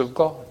holiness of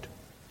God.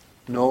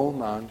 No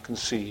man can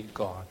see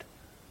God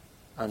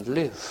and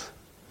live.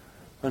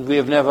 And we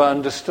have never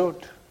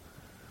understood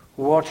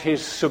what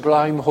his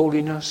sublime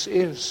holiness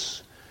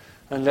is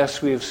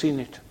unless we have seen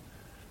it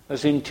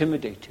as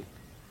intimidating,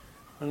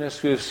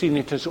 unless we have seen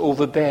it as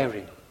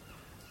overbearing,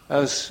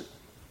 as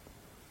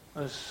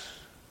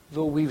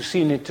though we've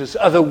seen it as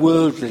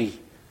otherworldly,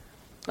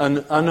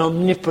 an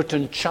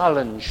omnipotent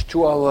challenge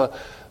to our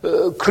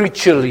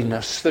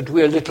creatureliness, that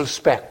we're little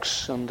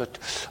specks, and that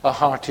our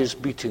heart is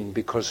beating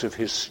because of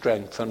his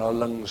strength, and our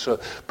lungs are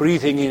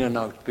breathing in and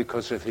out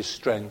because of his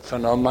strength,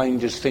 and our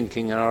mind is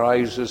thinking and our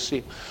eyes are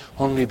seeing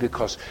only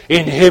because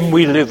in him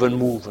we live and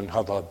move and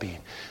have our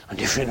being.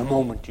 And if in a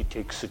moment he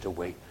takes it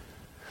away,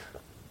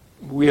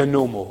 we are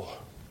no more.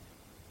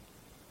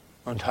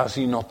 And has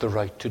he not the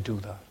right to do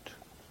that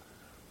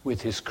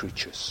with his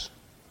creatures?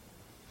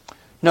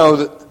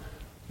 Now,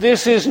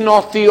 this is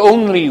not the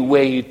only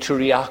way to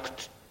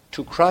react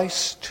to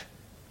Christ.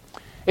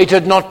 It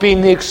had not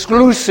been the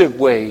exclusive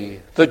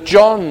way that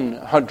John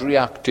had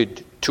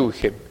reacted to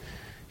him.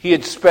 He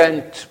had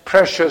spent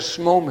precious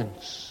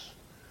moments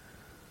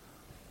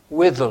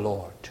with the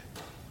Lord,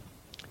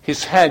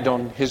 his head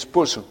on his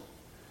bosom.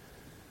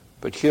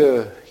 But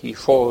here he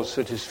falls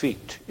at his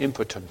feet,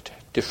 impotent,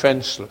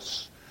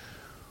 defenseless,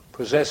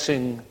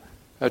 possessing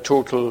a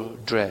total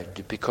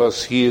dread,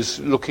 because he is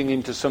looking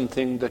into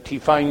something that he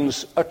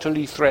finds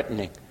utterly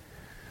threatening,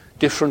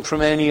 different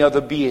from any other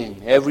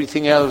being.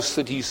 Everything else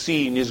that he's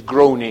seen is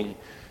groaning.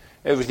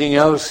 Everything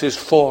else is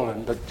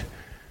fallen, but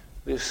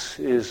this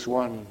is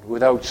one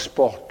without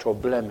spot or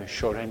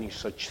blemish or any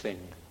such thing.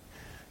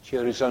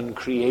 Here is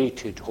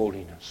uncreated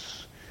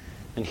holiness.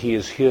 And he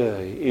is here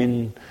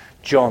in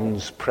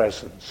John's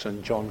presence,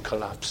 and John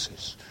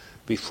collapses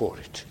before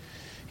it.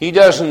 He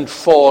doesn't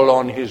fall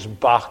on his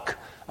back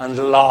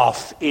and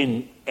laugh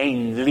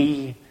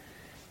inanely.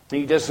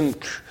 He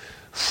doesn't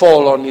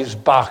fall on his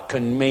back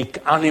and make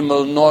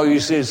animal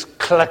noises,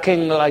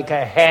 clucking like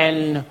a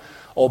hen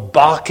or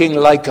barking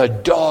like a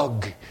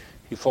dog.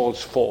 He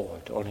falls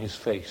forward on his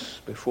face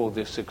before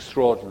this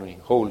extraordinary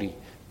holy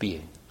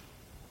being.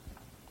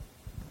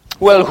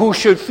 Well, who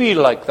should feel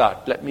like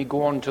that? Let me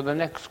go on to the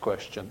next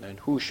question then.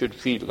 Who should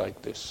feel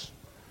like this?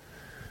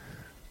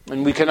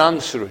 And we can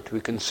answer it.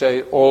 We can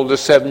say all the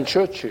 7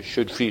 churches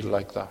should feel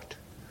like that.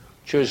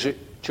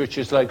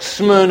 Churches like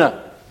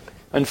Smyrna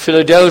and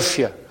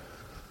Philadelphia,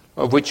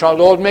 of which our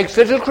Lord makes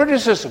little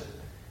criticism,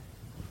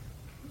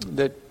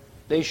 that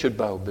they should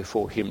bow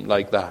before him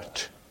like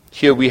that.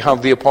 Here we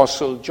have the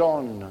Apostle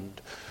John,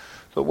 and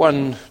the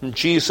one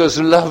Jesus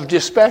loved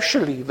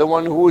especially, the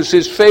one who was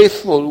his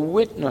faithful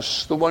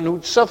witness, the one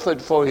who'd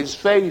suffered for his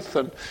faith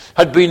and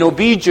had been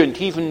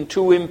obedient even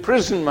to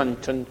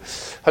imprisonment and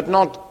had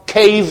not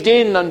caved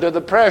in under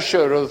the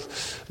pressure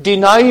of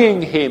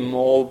denying him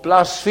or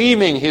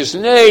blaspheming his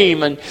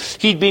name. And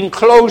he'd been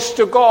close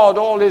to God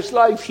all his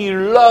life. He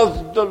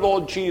loved the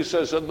Lord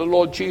Jesus, and the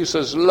Lord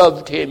Jesus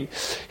loved him.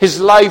 His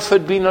life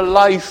had been a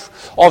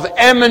life of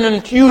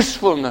eminent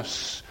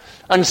usefulness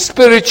and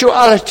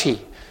spirituality.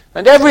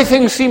 And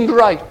everything seemed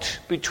right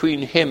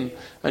between him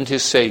and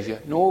his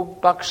Savior. No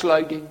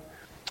backsliding,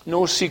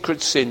 no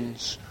secret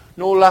sins,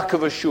 no lack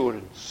of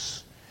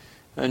assurance.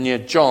 And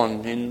yet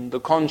John, in the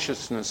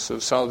consciousness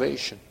of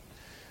salvation,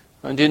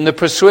 and in the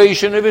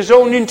persuasion of his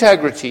own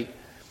integrity,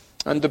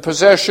 and the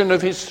possession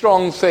of his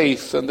strong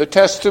faith, and the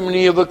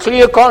testimony of a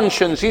clear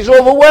conscience, he's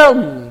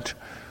overwhelmed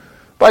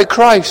by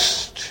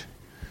Christ.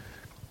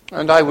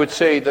 And I would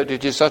say that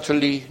it is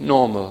utterly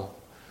normal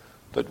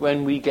that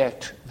when we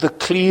get the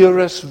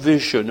clearest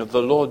vision of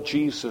the Lord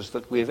Jesus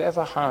that we've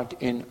ever had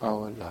in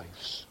our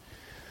lives,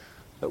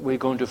 that we're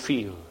going to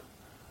feel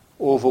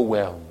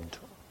overwhelmed,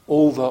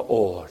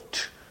 overawed,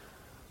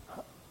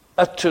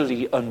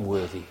 utterly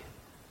unworthy,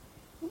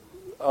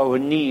 our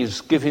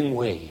knees giving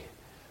way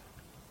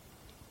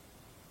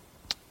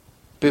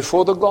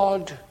before the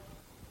God,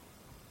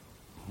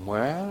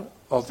 well,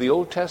 of the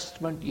Old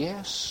Testament,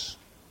 yes.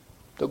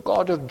 The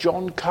God of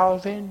John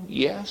Calvin,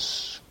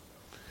 yes.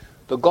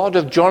 The God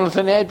of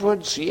Jonathan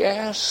Edwards,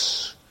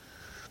 yes.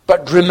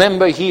 But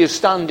remember, he is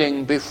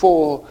standing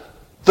before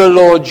the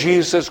Lord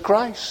Jesus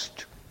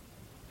Christ.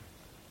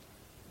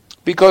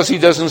 Because he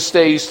doesn't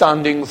stay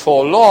standing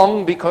for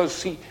long,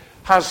 because he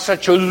has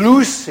such a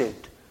lucid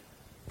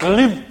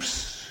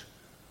glimpse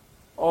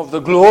of the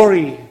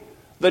glory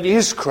that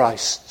is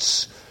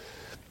Christ's.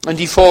 And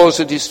he falls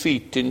at his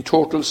feet in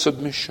total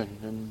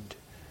submission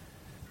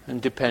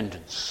and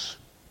dependence.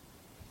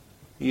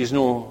 He has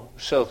no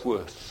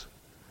self-worth.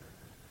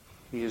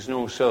 He has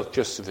no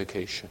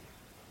self-justification.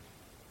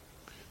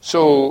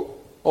 So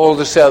all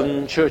the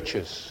 7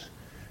 churches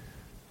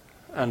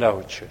and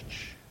our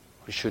church,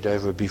 we should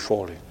ever be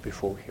falling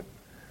before him.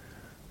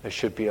 There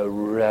should be a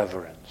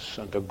reverence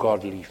and a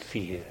godly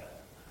fear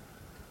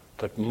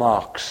that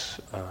marks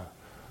a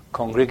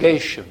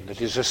congregation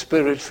that is a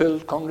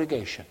spirit-filled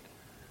congregation.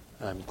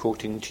 I'm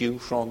quoting to you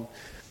from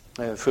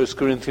 1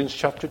 Corinthians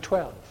chapter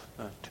 12.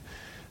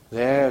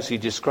 There, as he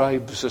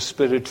describes a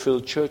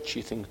spirit-filled church,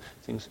 he thinks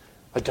things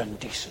are done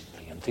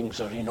decently and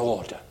things are in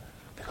order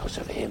because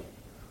of him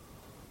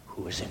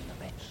who is in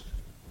the midst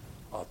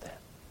of them.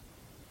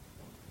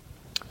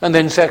 And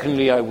then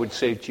secondly, I would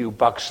say to you,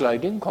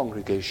 backsliding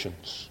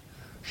congregations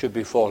should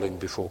be falling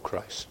before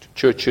Christ.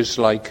 Churches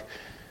like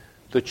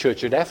the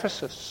church at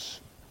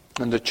Ephesus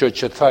and the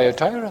church at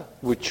Thyatira,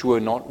 which were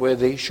not where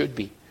they should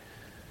be.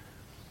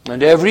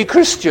 And every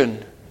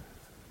Christian,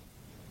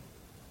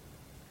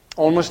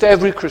 almost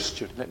every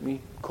Christian, let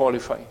me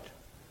qualify it,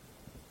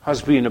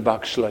 has been a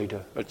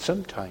backslider at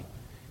some time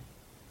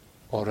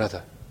or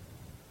other.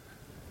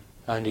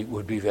 And it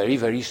would be very,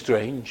 very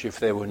strange if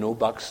there were no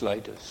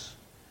backsliders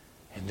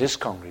in this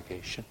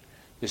congregation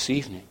this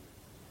evening.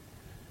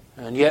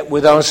 And yet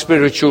with our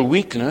spiritual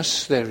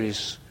weakness, there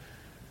is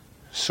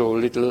so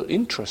little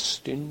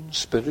interest in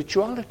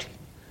spirituality.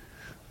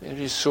 There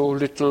is so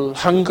little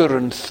hunger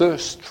and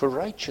thirst for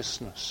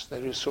righteousness.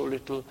 There is so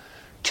little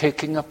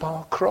taking up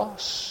our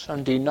cross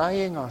and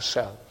denying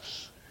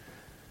ourselves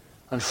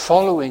and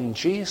following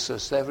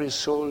Jesus. There is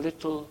so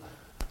little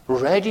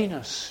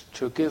readiness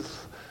to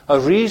give a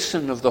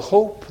reason of the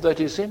hope that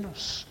is in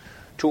us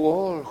to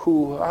all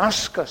who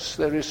ask us.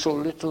 There is so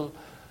little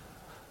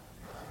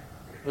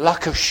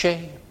lack of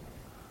shame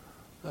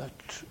that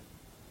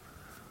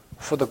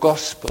for the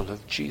gospel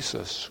of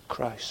Jesus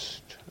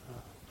Christ.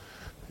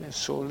 There's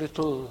so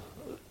little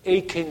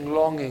aching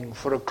longing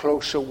for a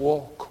closer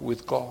walk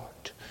with God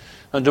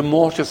and a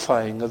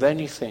mortifying of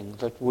anything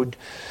that would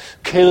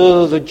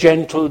kill the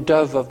gentle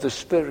dove of the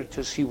Spirit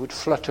as he would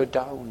flutter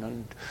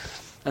down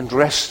and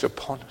rest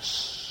upon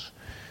us.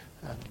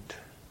 And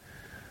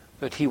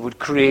that he would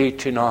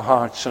create in our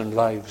hearts and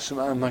lives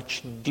a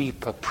much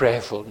deeper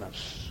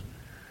prayerfulness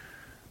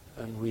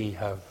than we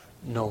have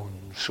known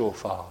so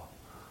far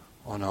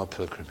on our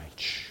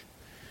pilgrimage.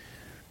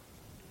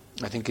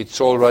 I think it's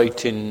all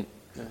right in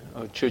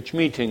our church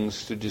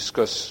meetings to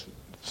discuss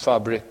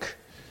fabric,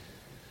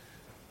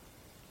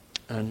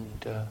 and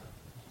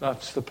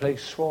that's the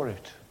place for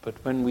it. But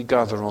when we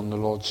gather on the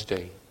Lord's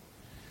Day,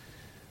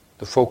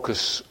 the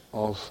focus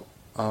of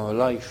our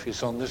life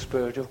is on the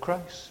Spirit of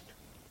Christ.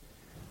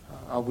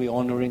 Are we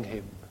honoring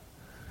him?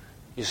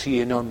 Is he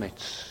in our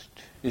midst?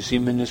 Is he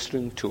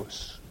ministering to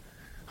us?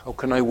 How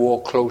can I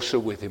walk closer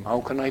with him?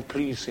 How can I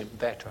please him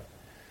better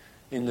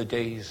in the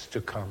days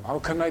to come? How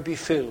can I be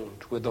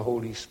filled with the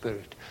Holy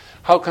Spirit?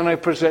 How can I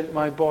present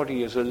my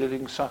body as a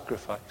living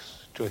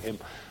sacrifice to him?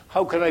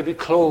 How can I be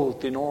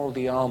clothed in all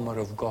the armor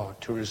of God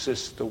to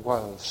resist the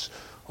wiles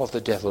of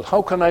the devil?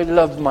 How can I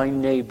love my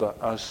neighbor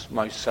as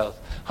myself?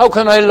 How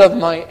can I love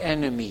my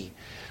enemy?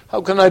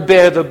 How can I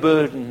bear the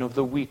burden of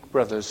the weak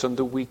brothers and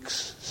the weak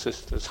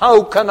sisters?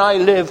 How can I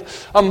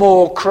live a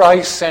more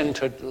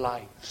Christ-centered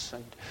life?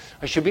 And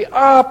I should be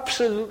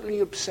absolutely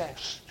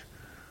obsessed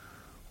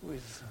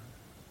with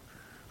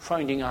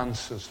finding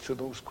answers to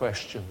those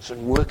questions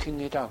and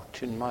working it out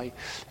in my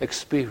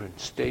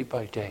experience day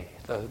by day.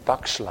 The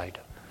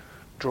backslider,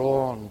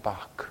 drawn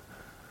back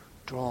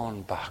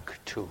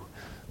to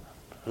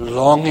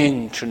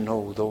longing to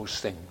know those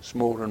things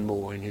more and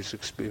more in his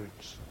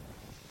experience.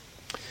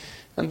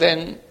 And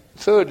then,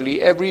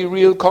 thirdly, every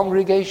real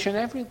congregation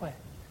everywhere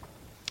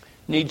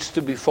needs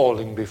to be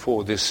falling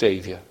before this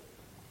Savior.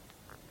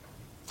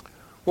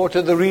 What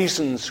are the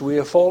reasons we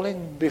are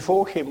falling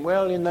before him?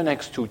 Well, in the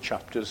next 2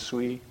 chapters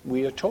we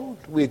are told.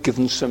 We're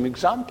given some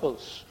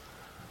examples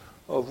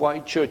of why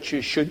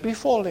churches should be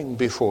falling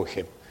before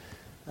him.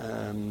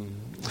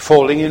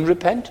 Falling in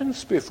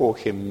repentance before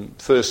him.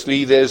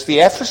 Firstly, there's the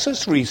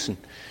Ephesus reason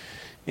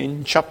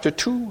in chapter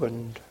 2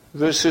 and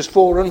verses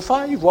 4 and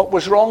 5. What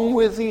was wrong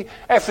with the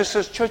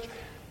Ephesus church?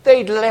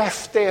 They'd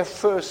left their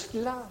first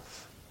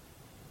love.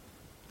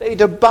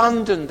 They'd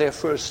abandoned their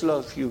first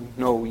love. You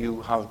know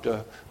you had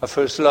a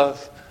first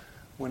love.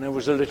 When I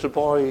was a little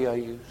boy,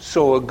 I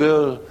saw a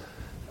girl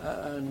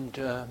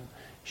and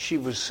she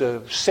was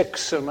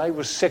 6 and I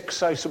was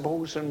 6, I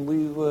suppose, and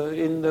we were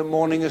in the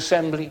morning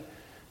assembly.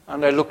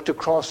 And I looked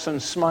across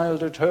and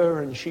smiled at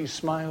her, and she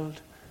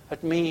smiled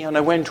at me. And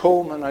I went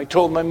home and I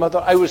told my mother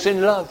I was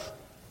in love.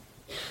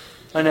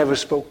 I never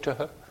spoke to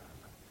her.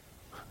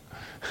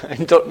 I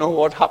don't know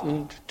what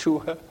happened to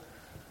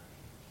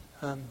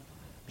her.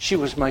 She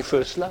was my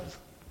first love.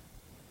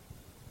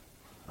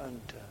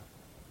 And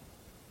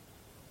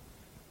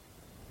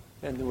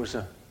then there was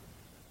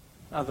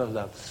other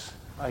loves.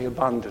 I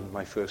abandoned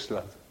my first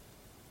love.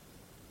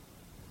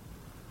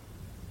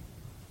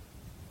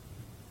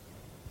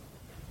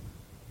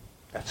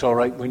 That's all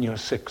right when you're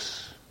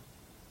 6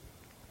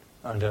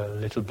 and a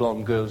little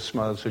blonde girl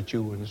smiles at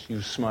you and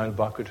you smile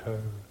back at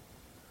her.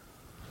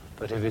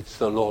 But if it's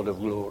the Lord of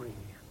glory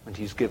and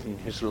he's given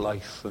his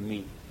life for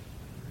me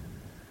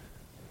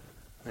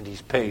and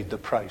he's paid the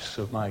price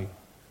of my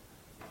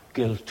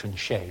guilt and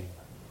shame,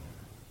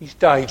 he's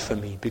died for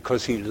me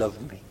because he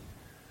loved me.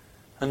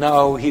 And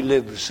now he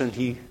lives and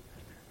he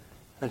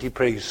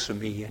prays for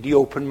me and he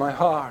opened my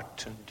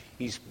heart and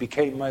he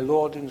became my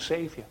Lord and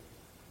Savior.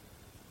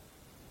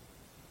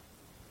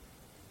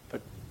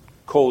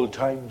 Cold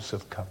times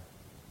have come.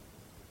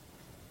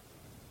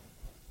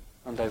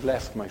 And I've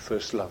left my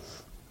first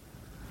love.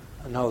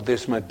 And now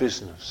there's my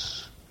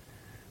business.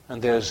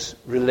 And there's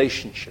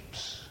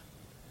relationships.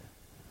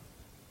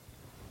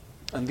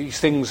 And these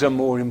things are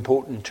more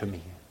important to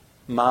me.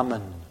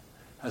 Mammon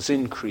has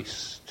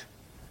increased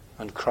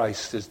and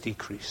Christ has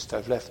decreased.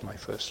 I've left my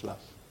first love.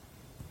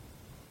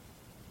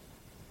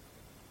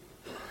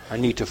 I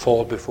need to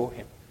fall before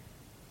him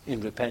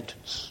in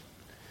repentance.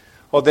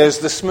 Or there's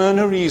the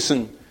Smyrna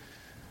reason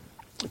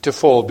to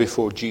fall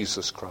before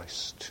Jesus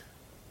Christ.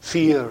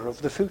 Fear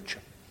of the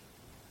future.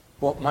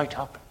 What might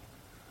happen?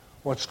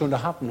 What's going to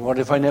happen? What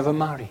if I never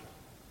marry?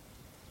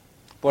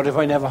 What if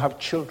I never have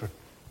children?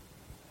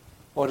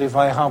 What if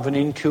I have an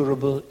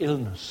incurable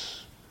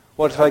illness?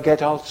 What if I get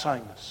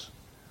Alzheimer's?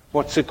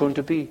 What's it going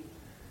to be?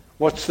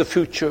 What's the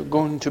future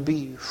going to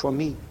be for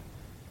me?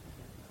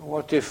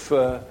 What if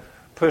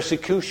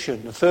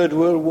persecution, the Third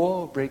World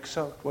War breaks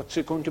out? What's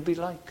it going to be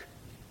like?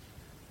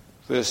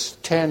 Verse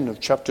 10 of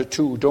chapter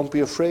 2, don't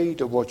be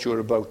afraid of what you're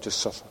about to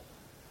suffer.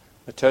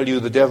 I tell you,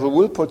 the devil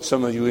will put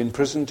some of you in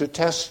prison to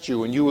test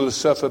you, and you will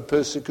suffer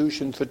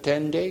persecution for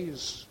 10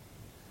 days.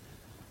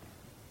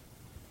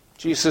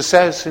 Jesus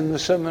says in the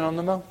Sermon on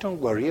the Mount,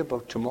 don't worry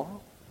about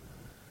tomorrow.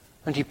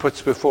 And he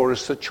puts before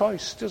us the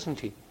choice, doesn't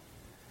he?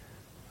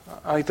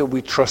 Either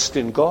we trust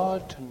in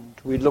God and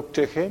we look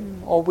to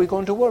him, or we're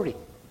going to worry.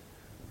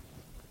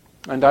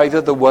 And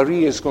either the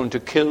worry is going to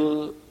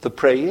kill the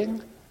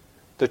praying,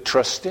 the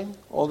trusting,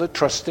 or the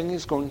trusting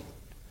is going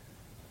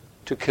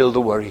to kill the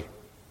worry.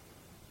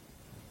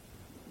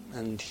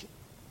 And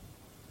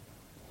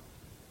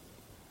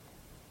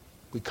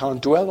we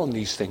can't dwell on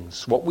these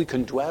things. What we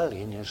can dwell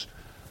in is,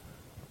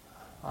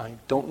 I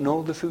don't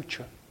know the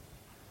future,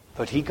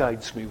 but he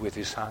guides me with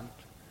his hand.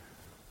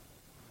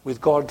 With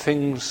God,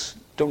 things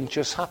don't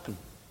just happen.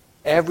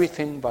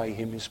 Everything by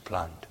him is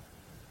planned.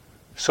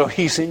 So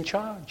he's in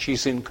charge.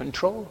 He's in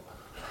control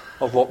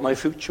of what my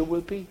future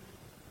will be.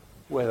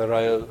 Whether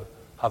I'll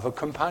have a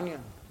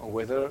companion or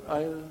whether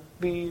I'll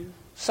be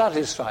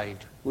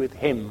satisfied with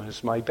him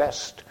as my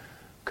best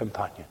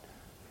companion.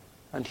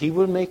 And he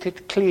will make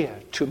it clear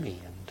to me,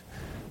 and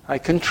I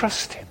can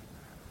trust him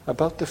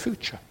about the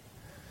future.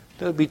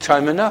 There'll be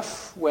time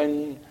enough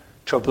when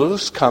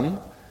troubles come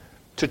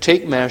to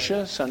take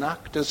measures and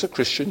act as a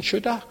Christian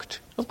should act.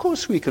 Of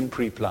course we can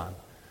pre-plan.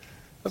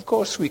 Of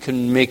course we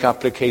can make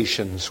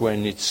applications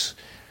when it's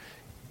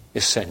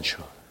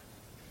essential.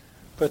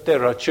 But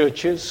there are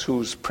churches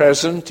whose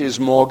present is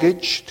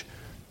mortgaged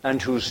and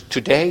whose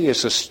today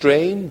is a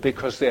strain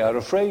because they are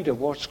afraid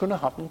of what's going to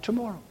happen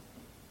tomorrow.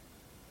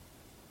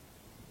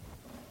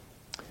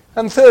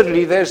 And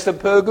thirdly, there's the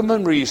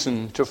Pergamon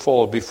reason to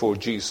fall before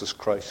Jesus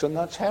Christ, and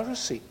that's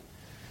heresy.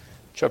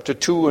 Chapter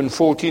 2 and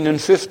 14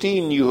 and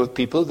 15, you have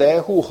people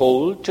there who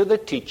hold to the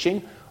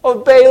teaching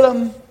of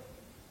Balaam.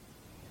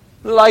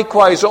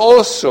 Likewise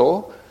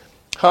also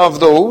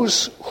have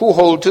those who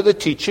hold to the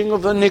teaching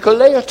of the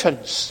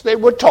Nicolaitans. They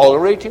were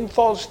tolerating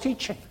false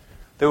teaching.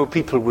 There were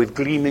people with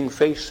gleaming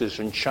faces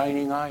and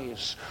shining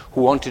eyes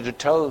who wanted to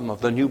tell them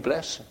of the new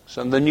blessings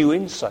and the new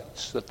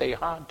insights that they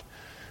had.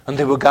 And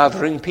they were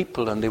gathering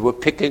people and they were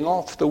picking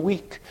off the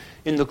weak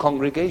in the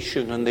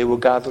congregation and they were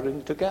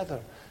gathering together.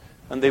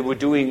 And they were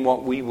doing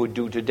what we would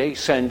do today,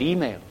 send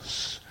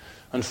emails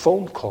and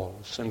phone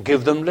calls and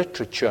give them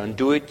literature and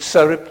do it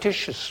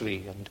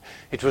surreptitiously, and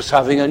it was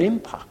having an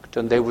impact,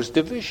 and there was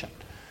division,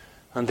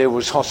 and there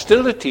was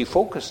hostility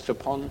focused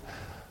upon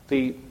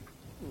the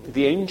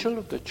angel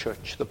of the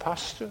church, the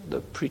pastor,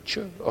 the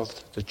preacher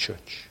of the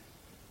church.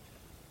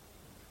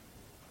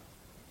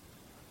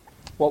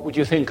 What would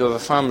you think of a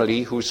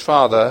family whose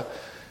father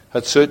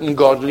had certain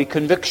godly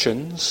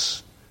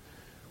convictions,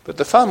 but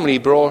the family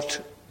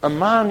brought a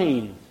man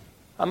in?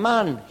 A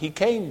man, he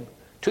came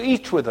to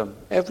eat with them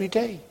every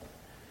day.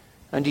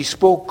 And he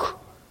spoke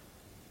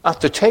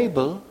at the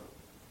table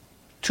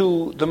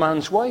to the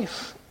man's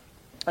wife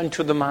and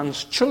to the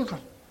man's children.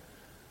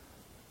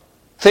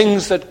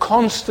 Things that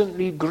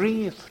constantly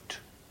grieved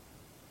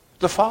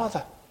the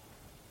father.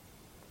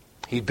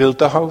 He built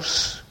the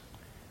house.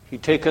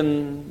 He'd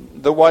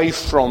taken the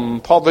wife from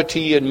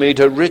poverty and made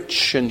her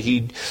rich, and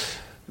he'd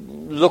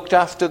looked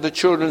after the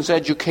children's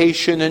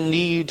education and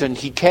need, and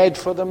he cared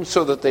for them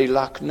so that they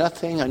lack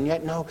nothing. And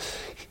yet now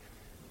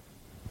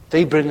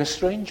they bring a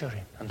stranger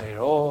in, and they're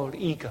all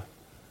eager,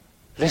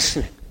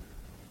 listening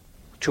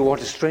to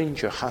what a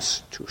stranger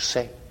has to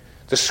say.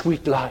 The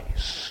sweet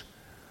lies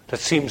that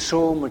seem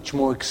so much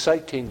more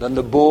exciting than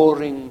the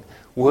boring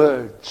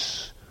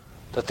words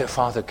that their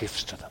father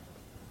gives to them.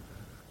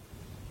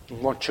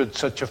 And what should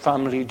such a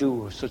family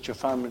do? Such a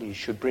family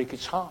should break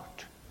its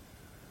heart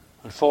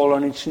and fall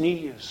on its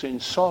knees in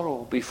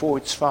sorrow before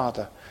its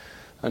father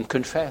and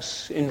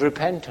confess in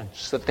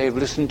repentance that they've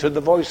listened to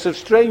the voice of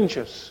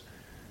strangers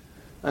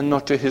and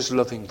not to his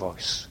loving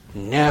voice.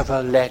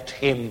 Never let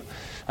him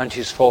and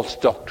his false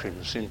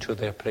doctrines into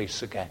their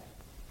place again.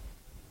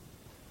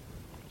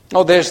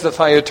 Now there's the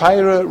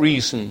Thyatira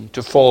reason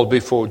to fall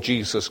before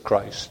Jesus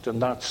Christ,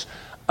 and that's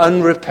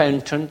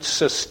unrepentant,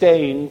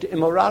 sustained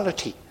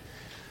immorality.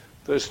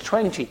 Verse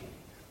 20,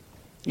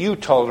 you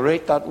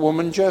tolerate that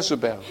woman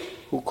Jezebel,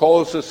 who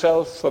calls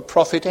herself a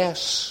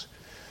prophetess.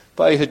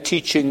 By her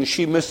teaching,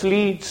 she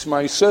misleads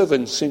my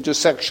servants into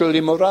sexual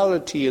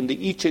immorality and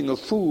the eating of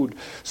food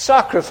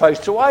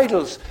sacrificed to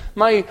idols.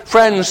 My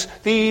friends,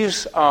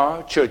 these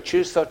are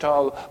churches that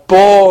are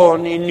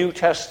born in New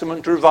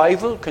Testament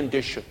revival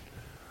condition,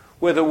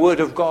 where the Word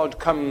of God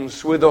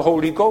comes with the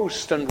Holy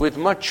Ghost and with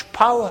much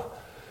power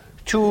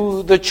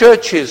to the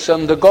churches,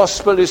 and the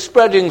gospel is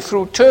spreading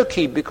through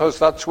Turkey because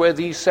that's where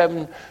these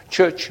 7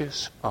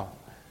 churches are.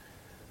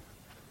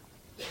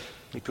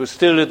 It was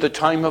still at the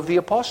time of the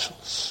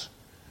apostles.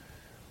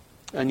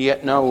 And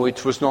yet now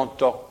it was not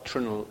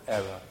doctrinal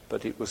error,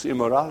 but it was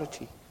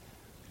immorality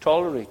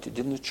tolerated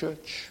in the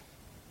church.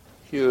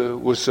 Here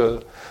was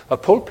a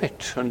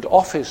pulpit and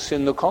office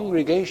in the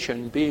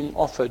congregation being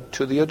offered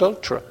to the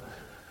adulterer,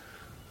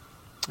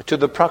 to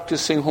the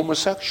practicing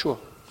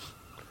homosexual.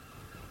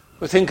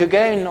 We think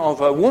again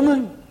of a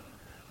woman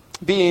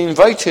being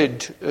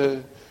invited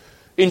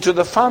into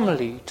the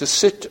family to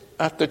sit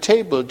at the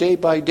table day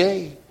by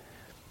day.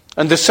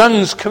 And the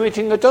son's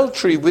committing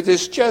adultery with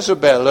his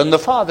Jezebel, and the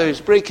father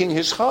is breaking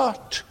his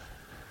heart.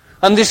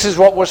 And this is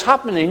what was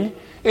happening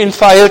in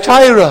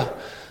Thyatira.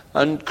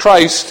 And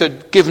Christ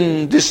had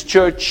given this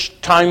church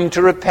time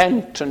to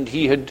repent, and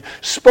he had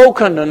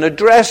spoken and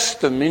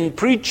addressed them in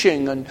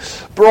preaching, and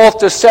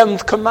brought the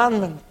 7th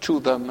commandment to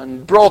them,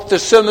 and brought the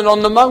Sermon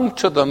on the Mount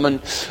to them,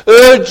 and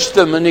urged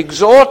them and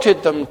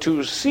exhorted them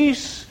to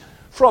cease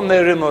from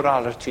their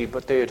immorality,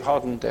 but they had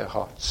hardened their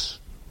hearts.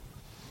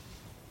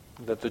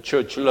 That the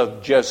church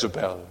loved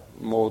Jezebel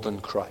more than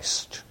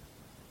Christ.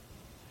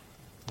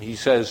 He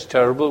says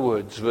terrible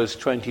words, verse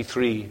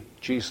 23,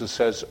 Jesus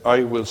says,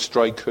 I will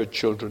strike her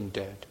children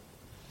dead.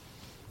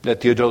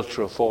 Let the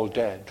adulterer fall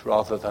dead,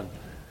 rather than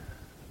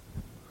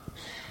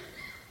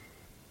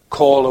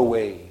call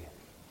away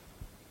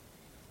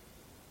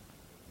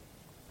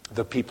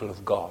the people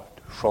of God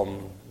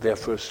from their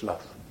first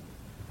love.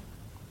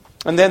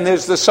 And then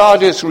there's the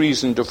saddest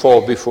reason to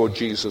fall before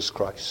Jesus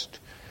Christ.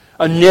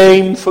 A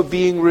name for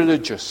being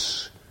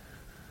religious,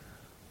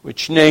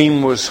 which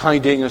name was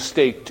hiding a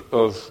state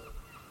of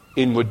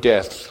inward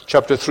death.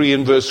 Chapter 3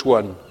 and verse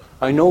 1.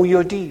 I know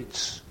your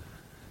deeds.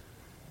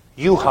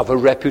 You have a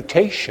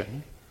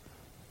reputation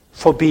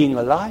for being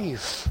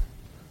alive,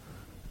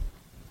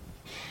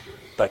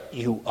 but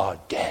you are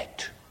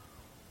dead.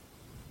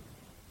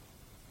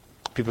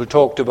 People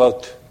talked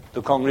about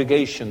the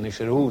congregation. They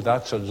said, oh,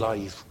 that's a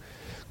live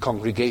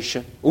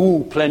congregation.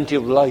 Oh, plenty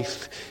of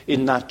life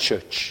in that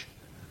church.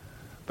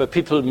 But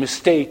people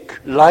mistake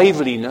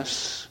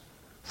liveliness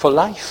for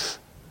life,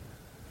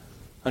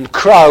 and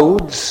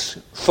crowds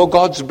for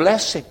God's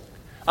blessing,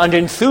 and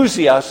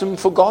enthusiasm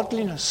for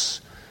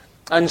godliness,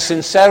 and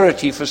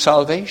sincerity for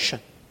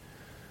salvation.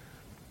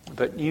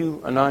 But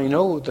you and I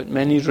know that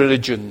many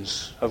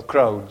religions have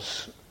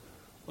crowds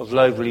of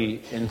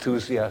lively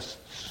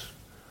enthusiasts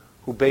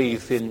who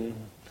bathe in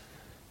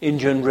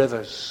Indian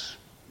rivers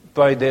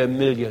by their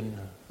million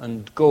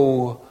and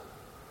go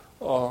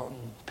on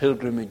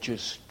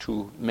pilgrimages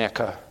to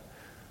Mecca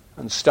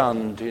and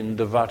stand in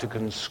the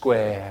Vatican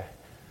Square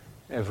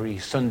every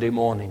Sunday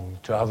morning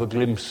to have a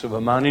glimpse of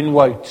a man in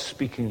white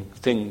speaking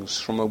things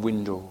from a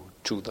window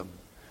to them.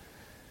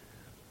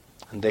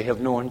 And they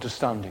have no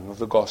understanding of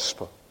the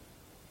gospel.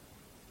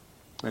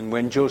 And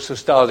when Joseph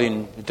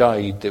Stalin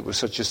died, there was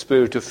such a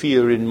spirit of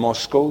fear in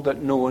Moscow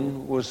that no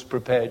one was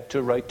prepared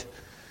to write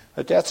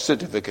a death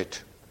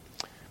certificate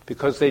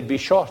because they'd be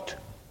shot.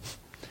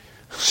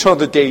 So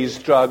the days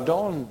dragged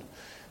on,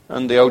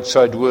 and the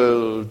outside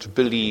world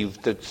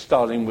believed that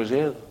Stalin was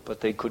ill,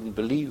 but they couldn't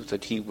believe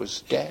that he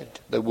was dead.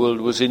 The world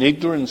was in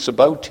ignorance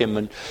about him,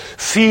 and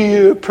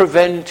fear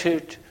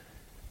prevented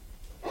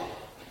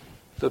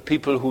the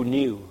people who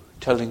knew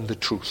telling the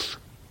truth.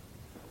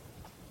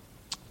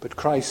 But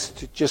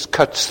Christ just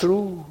cuts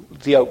through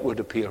the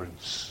outward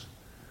appearance.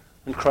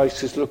 And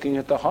Christ is looking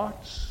at the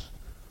hearts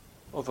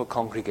of a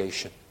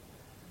congregation.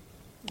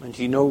 And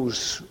he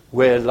knows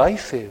where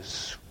life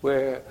is,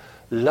 where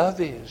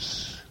love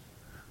is,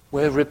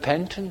 where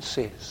repentance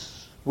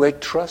is, where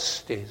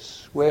trust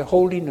is, where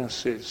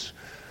holiness is,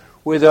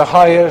 where the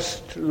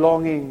highest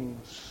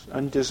longings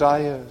and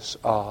desires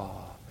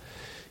are.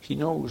 He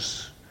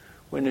knows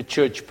when a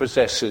church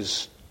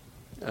possesses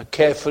a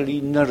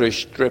carefully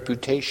nourished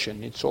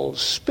reputation, it's all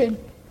spin.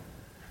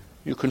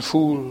 You can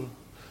fool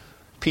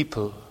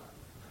people,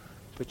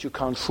 but you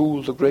can't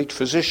fool the great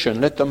physician.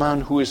 Let the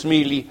man who is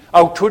merely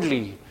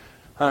outwardly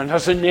and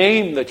has a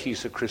name that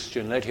he's a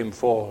Christian, let him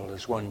fall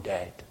as one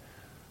dead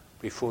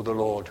before the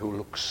Lord who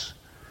looks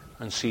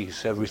and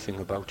sees everything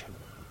about him.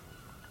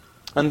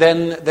 And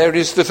then there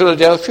is the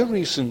Philadelphia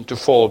reason to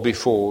fall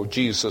before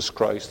Jesus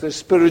Christ. There's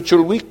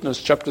spiritual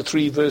weakness, chapter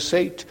 3, verse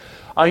 8.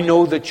 I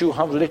know that you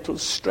have little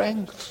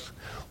strength.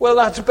 Well,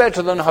 that's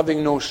better than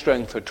having no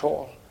strength at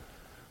all.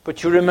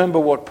 But you remember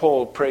what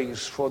Paul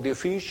prays for the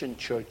Ephesian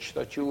church,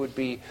 that you would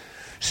be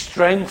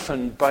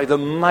strengthened by the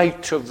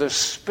might of the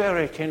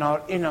Spirit in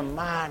our inner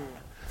man,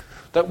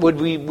 that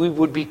we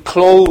would be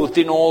clothed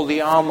in all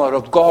the armor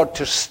of God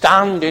to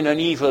stand in an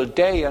evil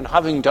day, and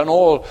having done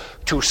all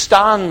to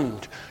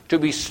stand, to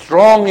be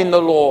strong in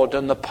the Lord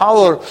and the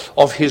power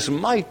of his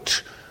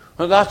might.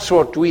 And that's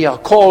what we are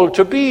called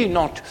to be,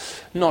 not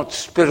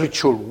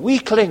spiritual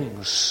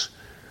weaklings.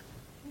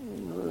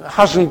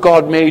 Hasn't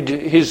God made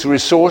his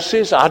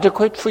resources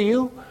adequate for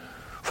you?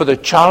 For the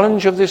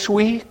challenge of this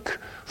week?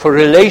 For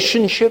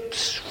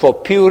relationships? For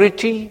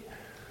purity?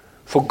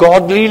 For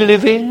godly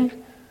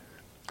living?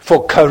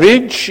 For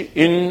courage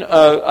in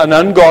an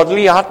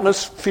ungodly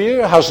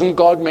atmosphere? Hasn't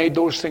God made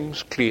those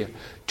things clear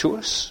to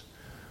us?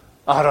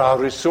 Are our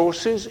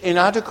resources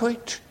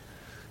inadequate?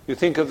 You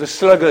think of the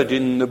sluggard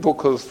in the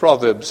book of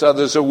Proverbs.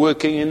 Others are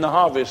working in the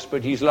harvest,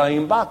 but he's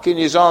lying back in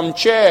his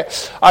armchair.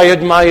 I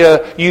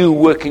admire you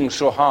working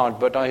so hard,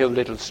 but I have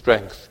little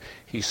strength,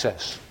 he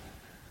says.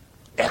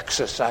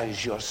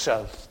 Exercise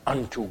yourself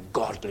unto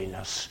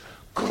godliness.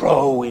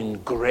 Grow in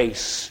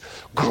grace.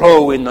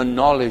 Grow in the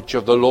knowledge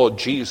of the Lord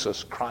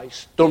Jesus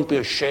Christ. Don't be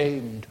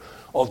ashamed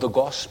of the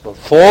gospel.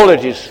 Fall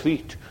at his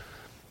feet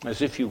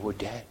as if you were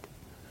dead.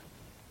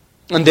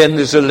 And then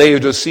there's a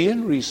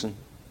Laodicean reason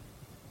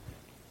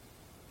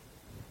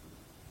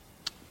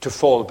to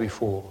fall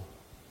before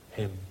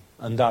him,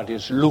 and that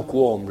is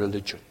lukewarm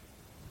religion.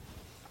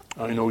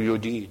 I know your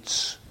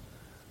deeds,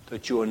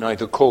 that you are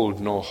neither cold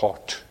nor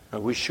hot. I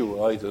wish you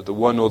were either the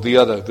one or the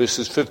other.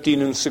 Verses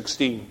 15 and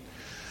 16.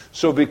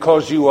 So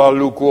because you are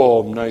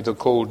lukewarm, neither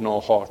cold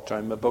nor hot,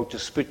 I'm about to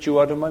spit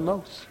you out of my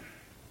mouth.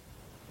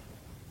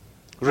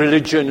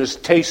 Religion is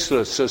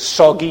tasteless as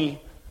soggy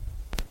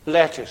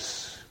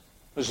lettuce,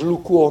 as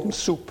lukewarm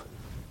soup.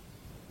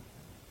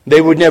 They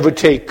would never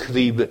take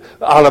the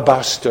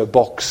alabaster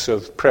box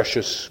of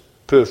precious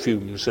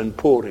perfumes and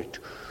pour it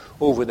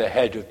over the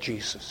head of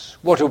Jesus.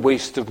 What a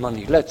waste of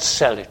money. Let's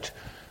sell it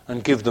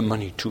and give the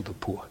money to the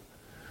poor.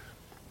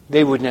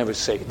 They would never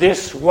say,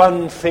 this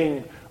one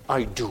thing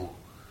I do.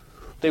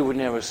 They would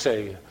never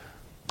say,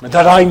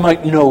 that I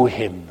might know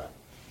him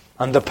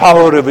and the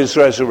power of his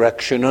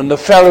resurrection and the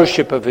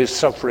fellowship of his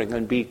suffering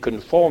and be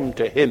conformed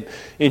to him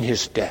in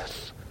his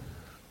death.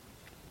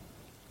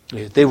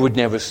 They would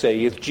never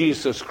say, if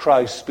Jesus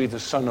Christ be the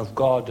Son of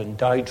God and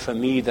died for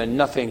me, then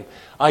nothing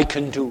I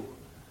can do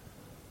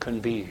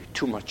can be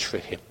too much for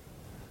him.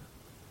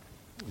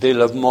 They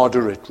love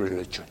moderate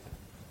religion.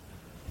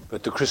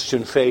 But the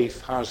Christian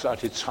faith has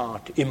at its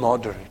heart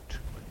immoderate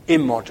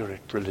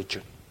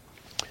religion.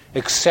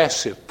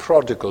 Excessive,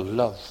 prodigal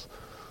love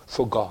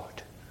for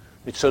God.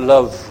 It's a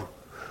love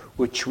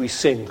which we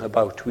sing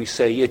about. We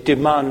say, it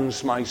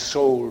demands my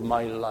soul,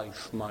 my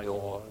life, my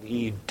all.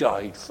 He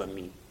died for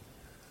me.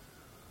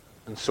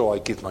 And so I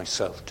give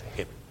myself to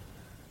him.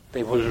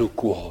 They were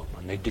lukewarm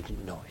and they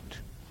didn't know it.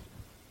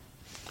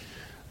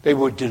 They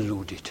were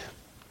deluded.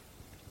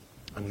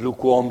 And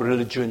lukewarm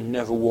religion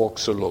never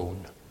walks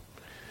alone.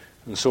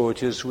 And so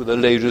it is with the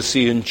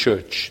Laodicean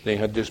church. They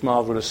had this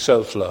marvelous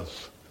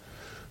self-love.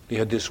 They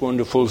had this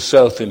wonderful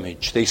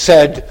self-image. They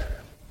said,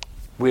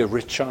 we're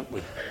rich, aren't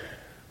we?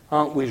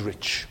 Aren't we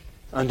rich?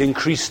 And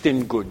increased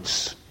in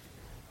goods.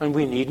 And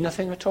we need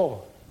nothing at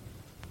all.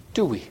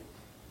 Do we?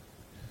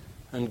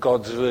 And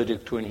God's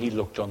verdict when he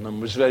looked on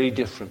them was very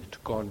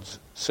different. God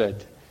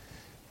said,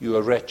 you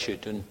are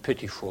wretched and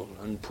pitiful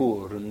and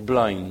poor and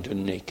blind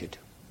and naked.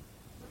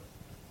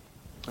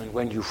 And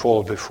when you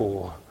fall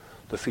before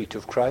the feet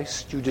of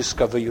Christ, you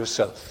discover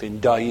yourself. In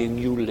dying,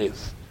 you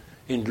live.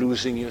 In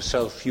losing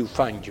yourself, you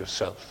find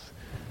yourself.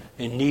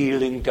 In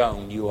kneeling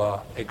down, you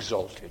are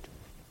exalted.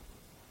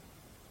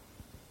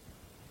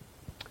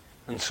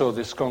 And so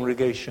this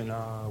congregation,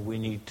 we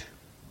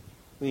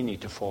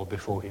need to fall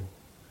before him.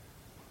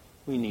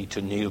 We need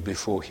to kneel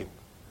before him.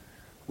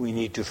 We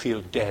need to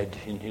feel dead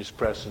in his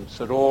presence,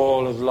 that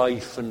all of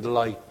life and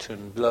light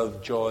and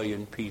love, joy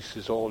and peace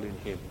is all in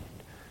him.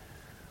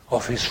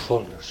 Of his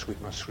fullness we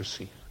must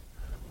receive.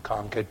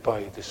 Can't get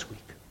by this week.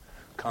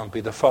 Can't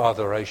be the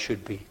father I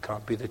should be.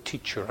 Can't be the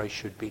teacher I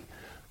should be.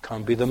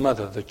 Can't be the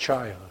mother, the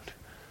child.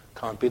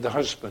 Can't be the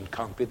husband.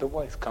 Can't be the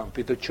wife. Can't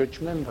be the church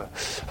member.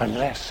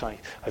 Unless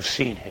I've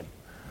seen him.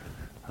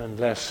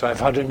 Unless I've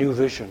had a new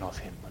vision of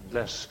him.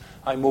 Unless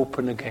I'm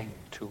open again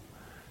to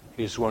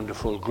his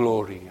wonderful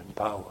glory and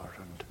power.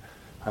 And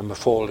I'm a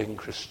falling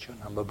Christian.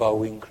 I'm a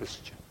bowing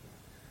Christian.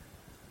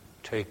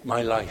 Take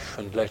my life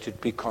and let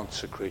it be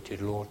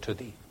consecrated, Lord, to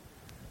thee.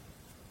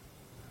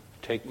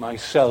 Take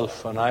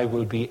myself and I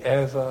will be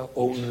ever,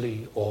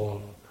 only,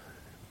 all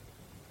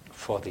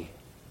for thee.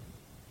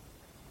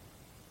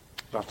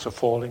 That's a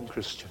falling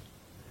Christian,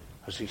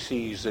 as he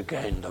sees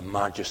again the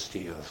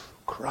majesty of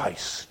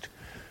Christ,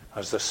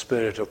 as the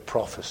spirit of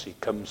prophecy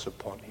comes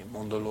upon him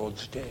on the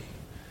Lord's day,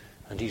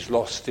 and he's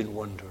lost in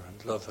wonder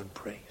and love and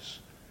praise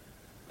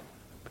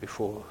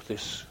before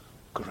this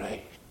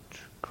great,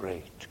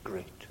 great,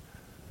 great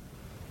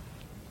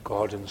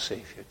God and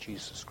Savior,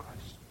 Jesus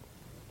Christ.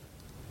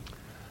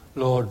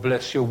 Lord,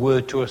 bless your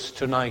word to us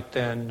tonight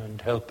then, and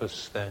help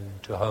us then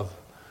to have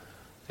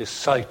this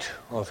sight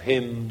of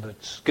him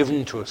that's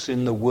given to us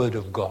in the word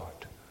of God,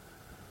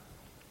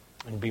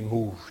 and be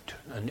moved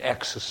and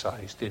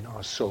exercised in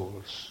our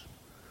souls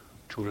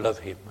to love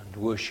him and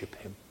worship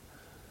him,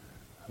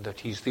 and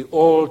that he's the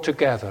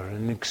altogether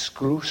and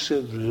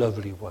exclusive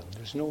lovely one.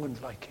 There's no one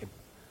like him,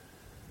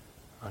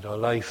 and our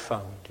life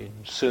found in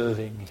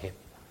serving him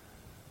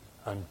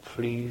and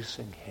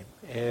pleasing him.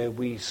 Ere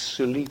we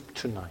sleep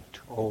tonight,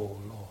 oh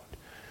Lord,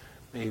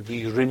 may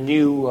we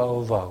renew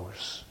our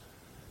vows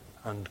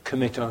and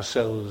commit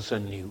ourselves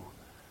anew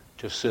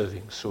to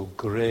serving so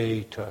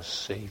great a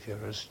Saviour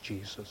as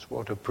Jesus.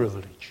 What a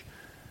privilege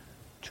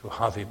to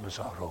have him as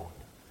our own.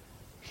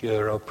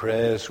 Hear our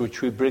prayers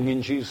which we bring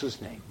in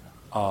Jesus' name.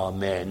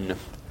 Amen.